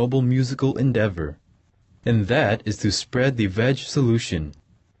through your noble musical endeavor, and that is to spread the veg solution.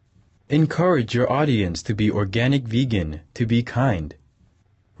 Encourage your audience to be organic vegan, to be kind.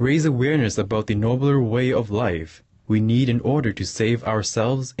 Raise awareness about the nobler way of life we need in order to save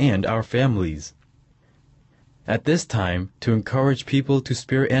ourselves and our families. At this time, to encourage people to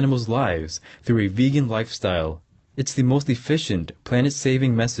spare animals' lives through a vegan lifestyle, it's the most efficient,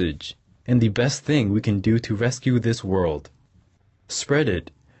 planet-saving message, and the best thing we can do to rescue this world. Spread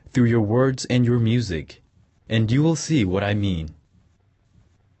it through your words and your music, and you will see what I mean.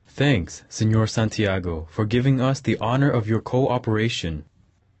 Thanks, Senor Santiago, for giving us the honor of your cooperation.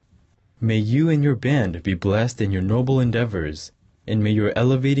 May you and your band be blessed in your noble endeavors, and may your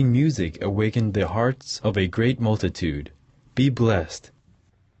elevating music awaken the hearts of a great multitude. Be blessed.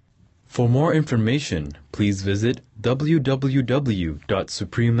 For more information, please visit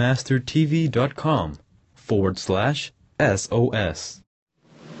www.suprememastertv.com/SOS.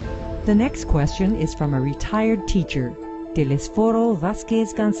 The next question is from a retired teacher, Telesforo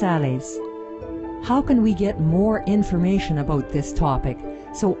Vasquez Gonzalez. How can we get more information about this topic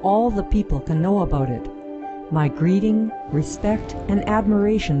so all the people can know about it? My greeting, respect, and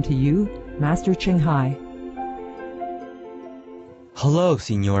admiration to you, Master Ching Hai. Hello,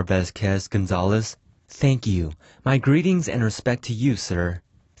 Senor Vasquez Gonzalez. Thank you. My greetings and respect to you, sir.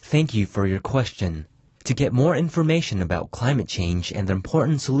 Thank you for your question. To get more information about climate change and the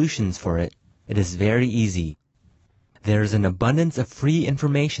important solutions for it, it is very easy. There is an abundance of free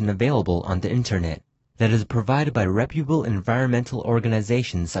information available on the internet that is provided by reputable environmental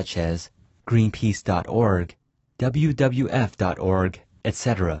organizations such as Greenpeace.org, WWF.org,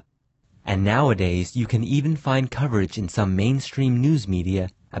 etc. And nowadays, you can even find coverage in some mainstream news media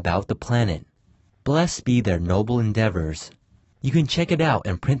about the planet. Blessed be their noble endeavors. You can check it out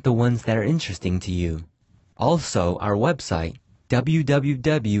and print the ones that are interesting to you. Also, our website,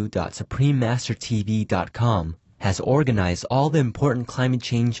 www.suprememastertv.com, has organized all the important climate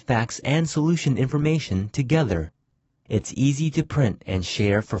change facts and solution information together. It's easy to print and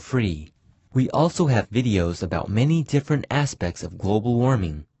share for free. We also have videos about many different aspects of global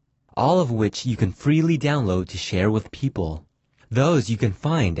warming, all of which you can freely download to share with people. Those you can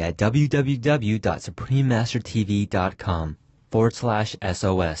find at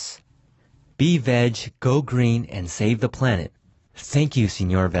www.suprememastertv.com/SOS. Be veg, go green, and save the planet. Thank you,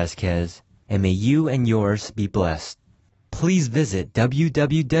 Senor Vasquez, and may you and yours be blessed. Please visit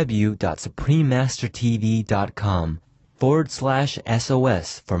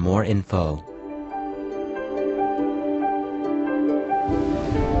www.suprememastertv.com/SOS for more info.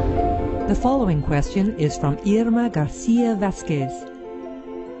 The following question is from Irma Garcia Vasquez.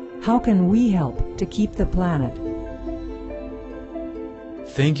 How can we help to keep the planet?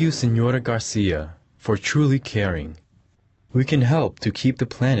 Thank you, Senora Garcia, for truly caring. We can help to keep the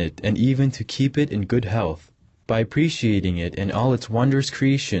planet and even to keep it in good health by appreciating it and all its wondrous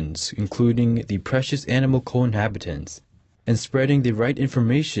creations, including the precious animal co-inhabitants, and spreading the right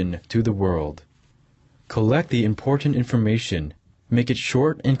information to the world. Collect the important information, make it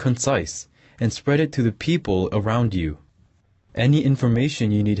short and concise, and spread it to the people around you. Any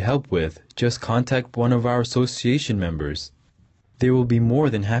information you need help with, just contact one of our association members. They will be more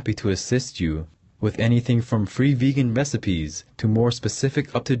than happy to assist you with anything from free vegan recipes to more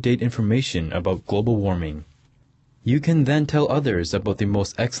specific up-to-date information about global warming. You can then tell others about the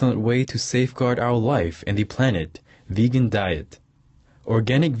most excellent way to safeguard our life and the planet, vegan diet.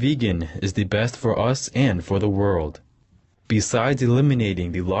 Organic vegan is the best for us and for the world. Besides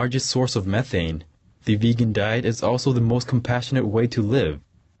eliminating the largest source of methane, the vegan diet is also the most compassionate way to live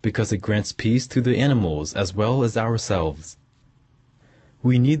because it grants peace to the animals as well as ourselves.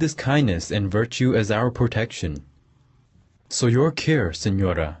 We need this kindness and virtue as our protection. So your care,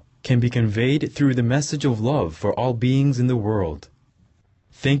 Senora, can be conveyed through the message of love for all beings in the world.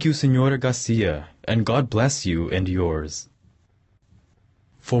 Thank you, Senora Garcia, and God bless you and yours.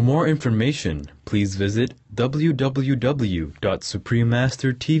 For more information, please visit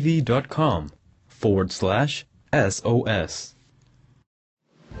www.suprememastertv.com/SOS.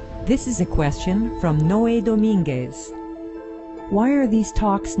 This is a question from Noe Dominguez. Why are these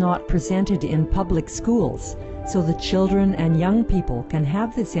talks not presented in public schools so the children and young people can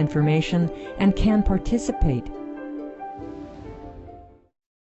have this information and can participate?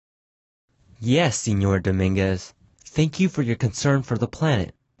 Yes, Senor Dominguez. Thank you for your concern for the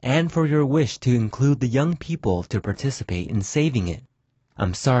planet and for your wish to include the young people to participate in saving it.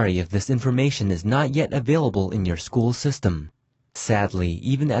 I'm sorry if this information is not yet available in your school system. Sadly,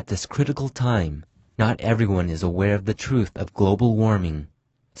 even at this critical time, not everyone is aware of the truth of global warming,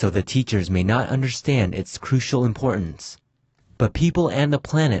 so the teachers may not understand its crucial importance. But people and the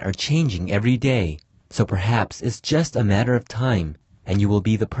planet are changing every day, so perhaps it's just a matter of time, and you will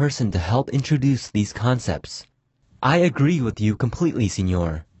be the person to help introduce these concepts. I agree with you completely,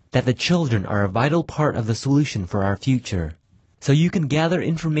 Senor, that the children are a vital part of the solution for our future, so you can gather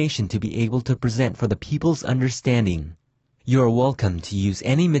information to be able to present for the people's understanding. You are welcome to use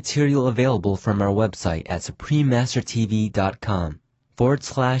any material available from our website at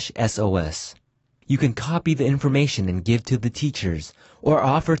suprememastertv.com/SOS. You can copy the information and give to the teachers, or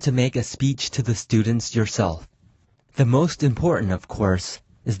offer to make a speech to the students yourself. The most important, of course,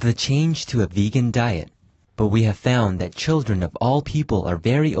 is the change to a vegan diet, but we have found that children of all people are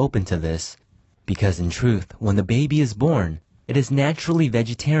very open to this, because in truth, when the baby is born, it is naturally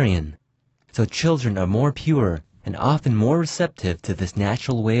vegetarian. So children are more pure and often more receptive to this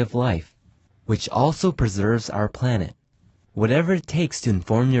natural way of life, which also preserves our planet. Whatever it takes to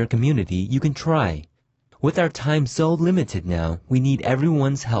inform your community, you can try. With our time so limited now, we need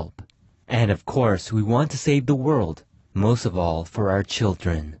everyone's help. And of course, we want to save the world, most of all for our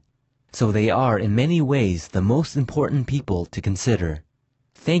children. So they are in many ways the most important people to consider.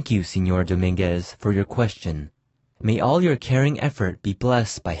 Thank you, Senor Dominguez, for your question. May all your caring effort be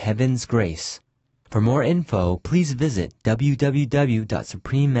blessed by heaven's grace. For more info, please visit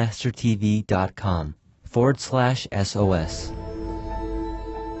www.suprememastertv.com/SOS.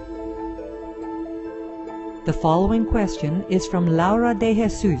 The following question is from Laura de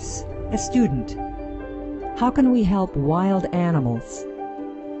Jesus, a student. How can we help wild animals?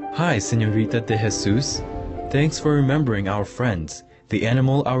 Hi, Señorita de Jesus. Thanks for remembering our friends, the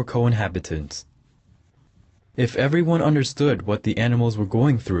animal, our co-inhabitants. If everyone understood what the animals were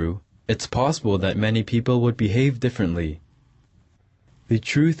going through, it's possible that many people would behave differently. The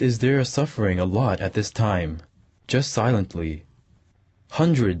truth is they are suffering a lot at this time, just silently.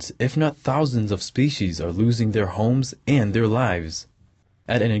 Hundreds, if not thousands of species are losing their homes and their lives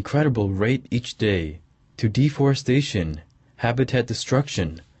at an incredible rate each day to deforestation, habitat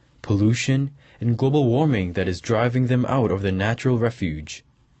destruction, pollution, and global warming that is driving them out of their natural refuge.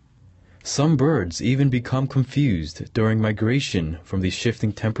 Some birds even become confused during migration from the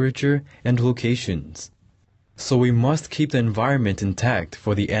shifting temperature and locations. So we must keep the environment intact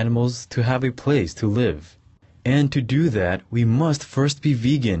for the animals to have a place to live. And to do that, we must first be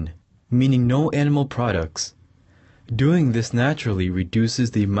vegan, meaning no animal products. Doing this naturally reduces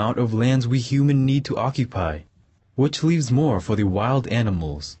the amount of lands we humans need to occupy, which leaves more for the wild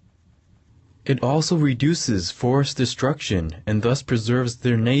animals. It also reduces forest destruction and thus preserves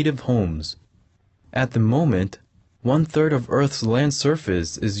their native homes. At the moment, 1/3 of Earth's land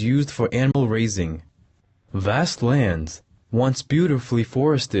surface is used for animal raising. Vast lands, once beautifully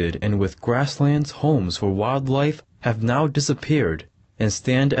forested and with grasslands, homes for wildlife, have now disappeared and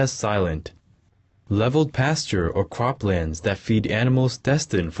stand as silent. Leveled pasture or croplands that feed animals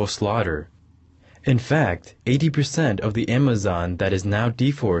destined for slaughter. In fact, 80% of the Amazon that is now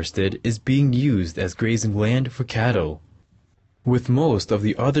deforested is being used as grazing land for cattle, with most of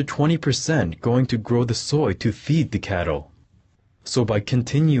the other 20% going to grow the soy to feed the cattle. So by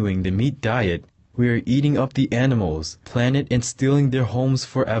continuing the meat diet, we are eating up the animals, planet, and stealing their homes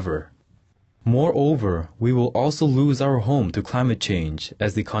forever. Moreover, we will also lose our home to climate change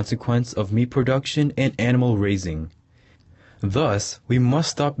as the consequence of meat production and animal raising. Thus, we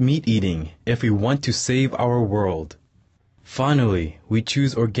must stop meat eating if we want to save our world. Finally, we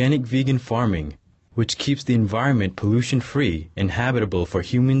choose organic vegan farming, which keeps the environment pollution-free and habitable for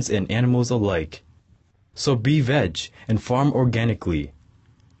humans and animals alike. So be veg and farm organically.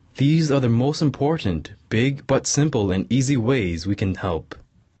 These are the most important, big but simple and easy ways we can help.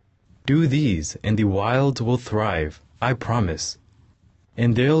 Do these and the wild will thrive, I promise.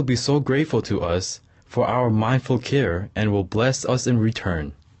 And they'll be so grateful to us for our mindful care and will bless us in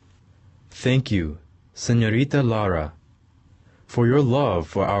return. Thank you, Señorita Lara, for your love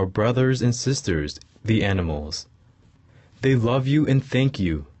for our brothers and sisters, the animals. They love you and thank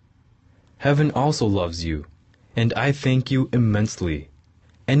you. Heaven also loves you, and I thank you immensely.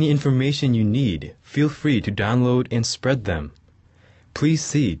 Any information you need, feel free to download and spread them. Please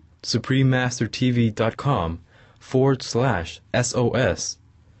see suprememastertv.com/SOS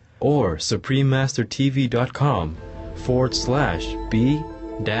or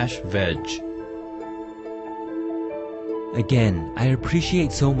suprememastertv.com/B-veg. Again, I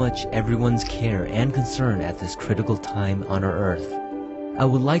appreciate so much everyone's care and concern at this critical time on our Earth. I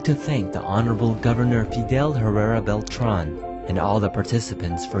would like to thank the Honorable Governor Fidel Herrera Beltran and all the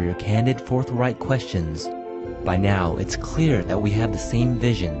participants for your candid, forthright questions. By now, it's clear that we have the same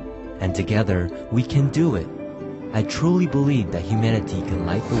vision, and together, we can do it. I truly believe that humanity can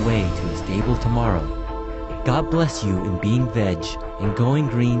light the way to a stable tomorrow. God bless you in being veg and going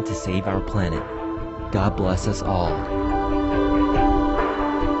green to save our planet. God bless us all.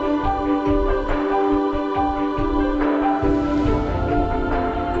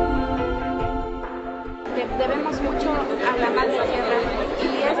 Debemos mucho a la Madre Tierra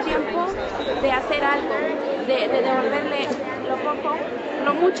y es tiempo de hacer algo, de devolverle lo poco,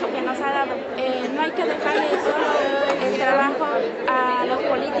 lo mucho que nos ha dado. No hay que dejarle solo el trabajo a los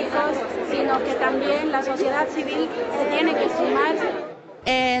políticos, sino que también la sociedad civil se tiene que sumar.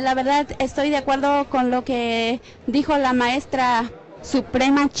 La verdad estoy de acuerdo con lo que dijo la maestra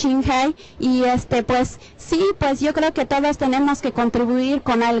Suprema Ching Hai y pues sí, pues yo creo que todos tenemos que contribuir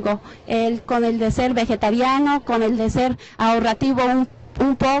con algo, con el de ser vegetariano, con el de ser ahorrativo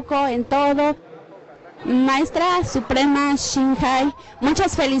un poco en todo. Maestra Suprema Ching Hai,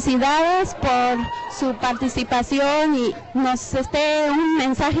 muchas felicidades por su participación y nos un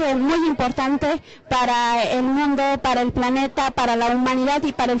mensaje muy importante para el mundo, para el planeta, para la humanidad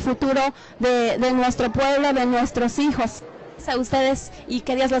y para el futuro de nuestro pueblo, de nuestros hijos. A ustedes y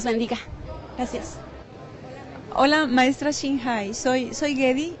que Dios los bendiga. Gracias. Hola, maestra Ching Hai, soy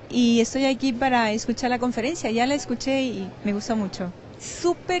Gedi y estoy aquí para escuchar la conferencia. Ya la escuché y me gustó mucho.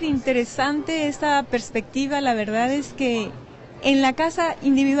 Súper interesante esta perspectiva. La verdad es que en la casa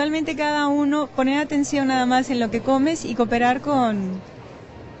individualmente cada uno poner atención nada más en lo que comes y cooperar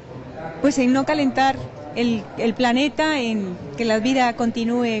pues en no calentar el planeta, en que la vida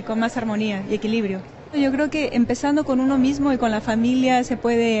continúe con más armonía y equilibrio. Yo creo que empezando con uno mismo y con la familia se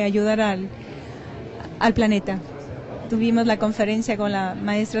puede ayudar al planeta. Tuvimos la conferencia con la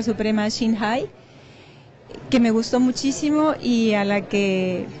maestra Suprema Ching Hai, que me gustó muchísimo y a la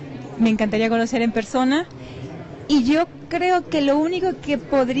que me encantaría conocer en persona. Y yo creo que lo único que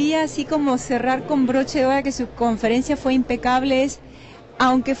podría así como cerrar con broche de oro, que su conferencia fue impecable, es,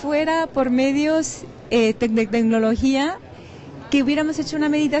 aunque fuera por medios de tecnología, que hubiéramos hecho una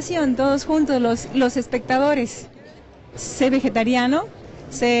meditación todos juntos, los espectadores. Sé vegetariano,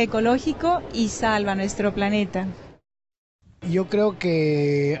 sé ecológico y salva nuestro planeta. Yo creo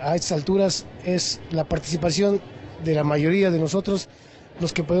que a estas alturas es la participación de la mayoría de nosotros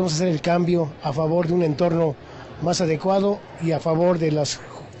los que podemos hacer el cambio a favor de un entorno más adecuado y a favor de las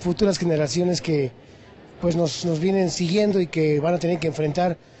futuras generaciones que pues nos vienen siguiendo y que van a tener que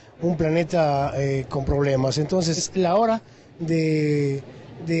enfrentar un planeta con problemas. Entonces es la hora de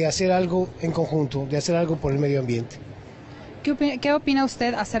hacer algo en conjunto, de hacer algo por el medio ambiente. ¿Qué opina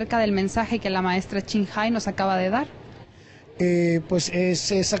usted acerca del mensaje que la maestra Ching Hai nos acaba de dar? Pues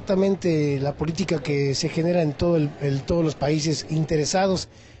es exactamente la política que se genera en todos los países interesados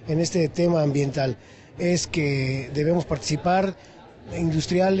en este tema ambiental. Es que debemos participar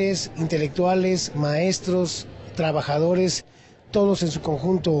industriales, intelectuales, maestros, trabajadores, todos en su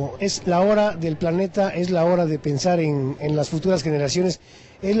conjunto. Es la hora del planeta, es la hora de pensar en las futuras generaciones,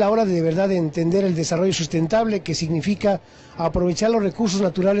 es la hora de verdad de entender el desarrollo sustentable, que significa aprovechar los recursos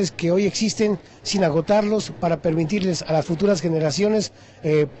naturales que hoy existen sin agotarlos para permitirles a las futuras generaciones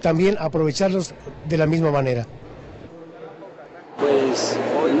también aprovecharlos de la misma manera. Pues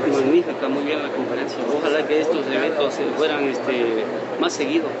magnífica, muy bien la conferencia. Ojalá que estos eventos fueran más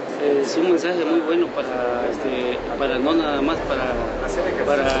seguidos. Es un mensaje muy bueno para no nada más para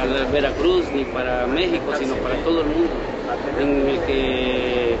Veracruz ni para México, sino para todo el mundo, en el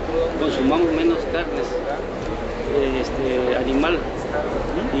que consumamos menos carnes animal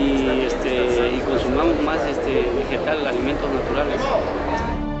y consumamos más vegetal, alimentos naturales.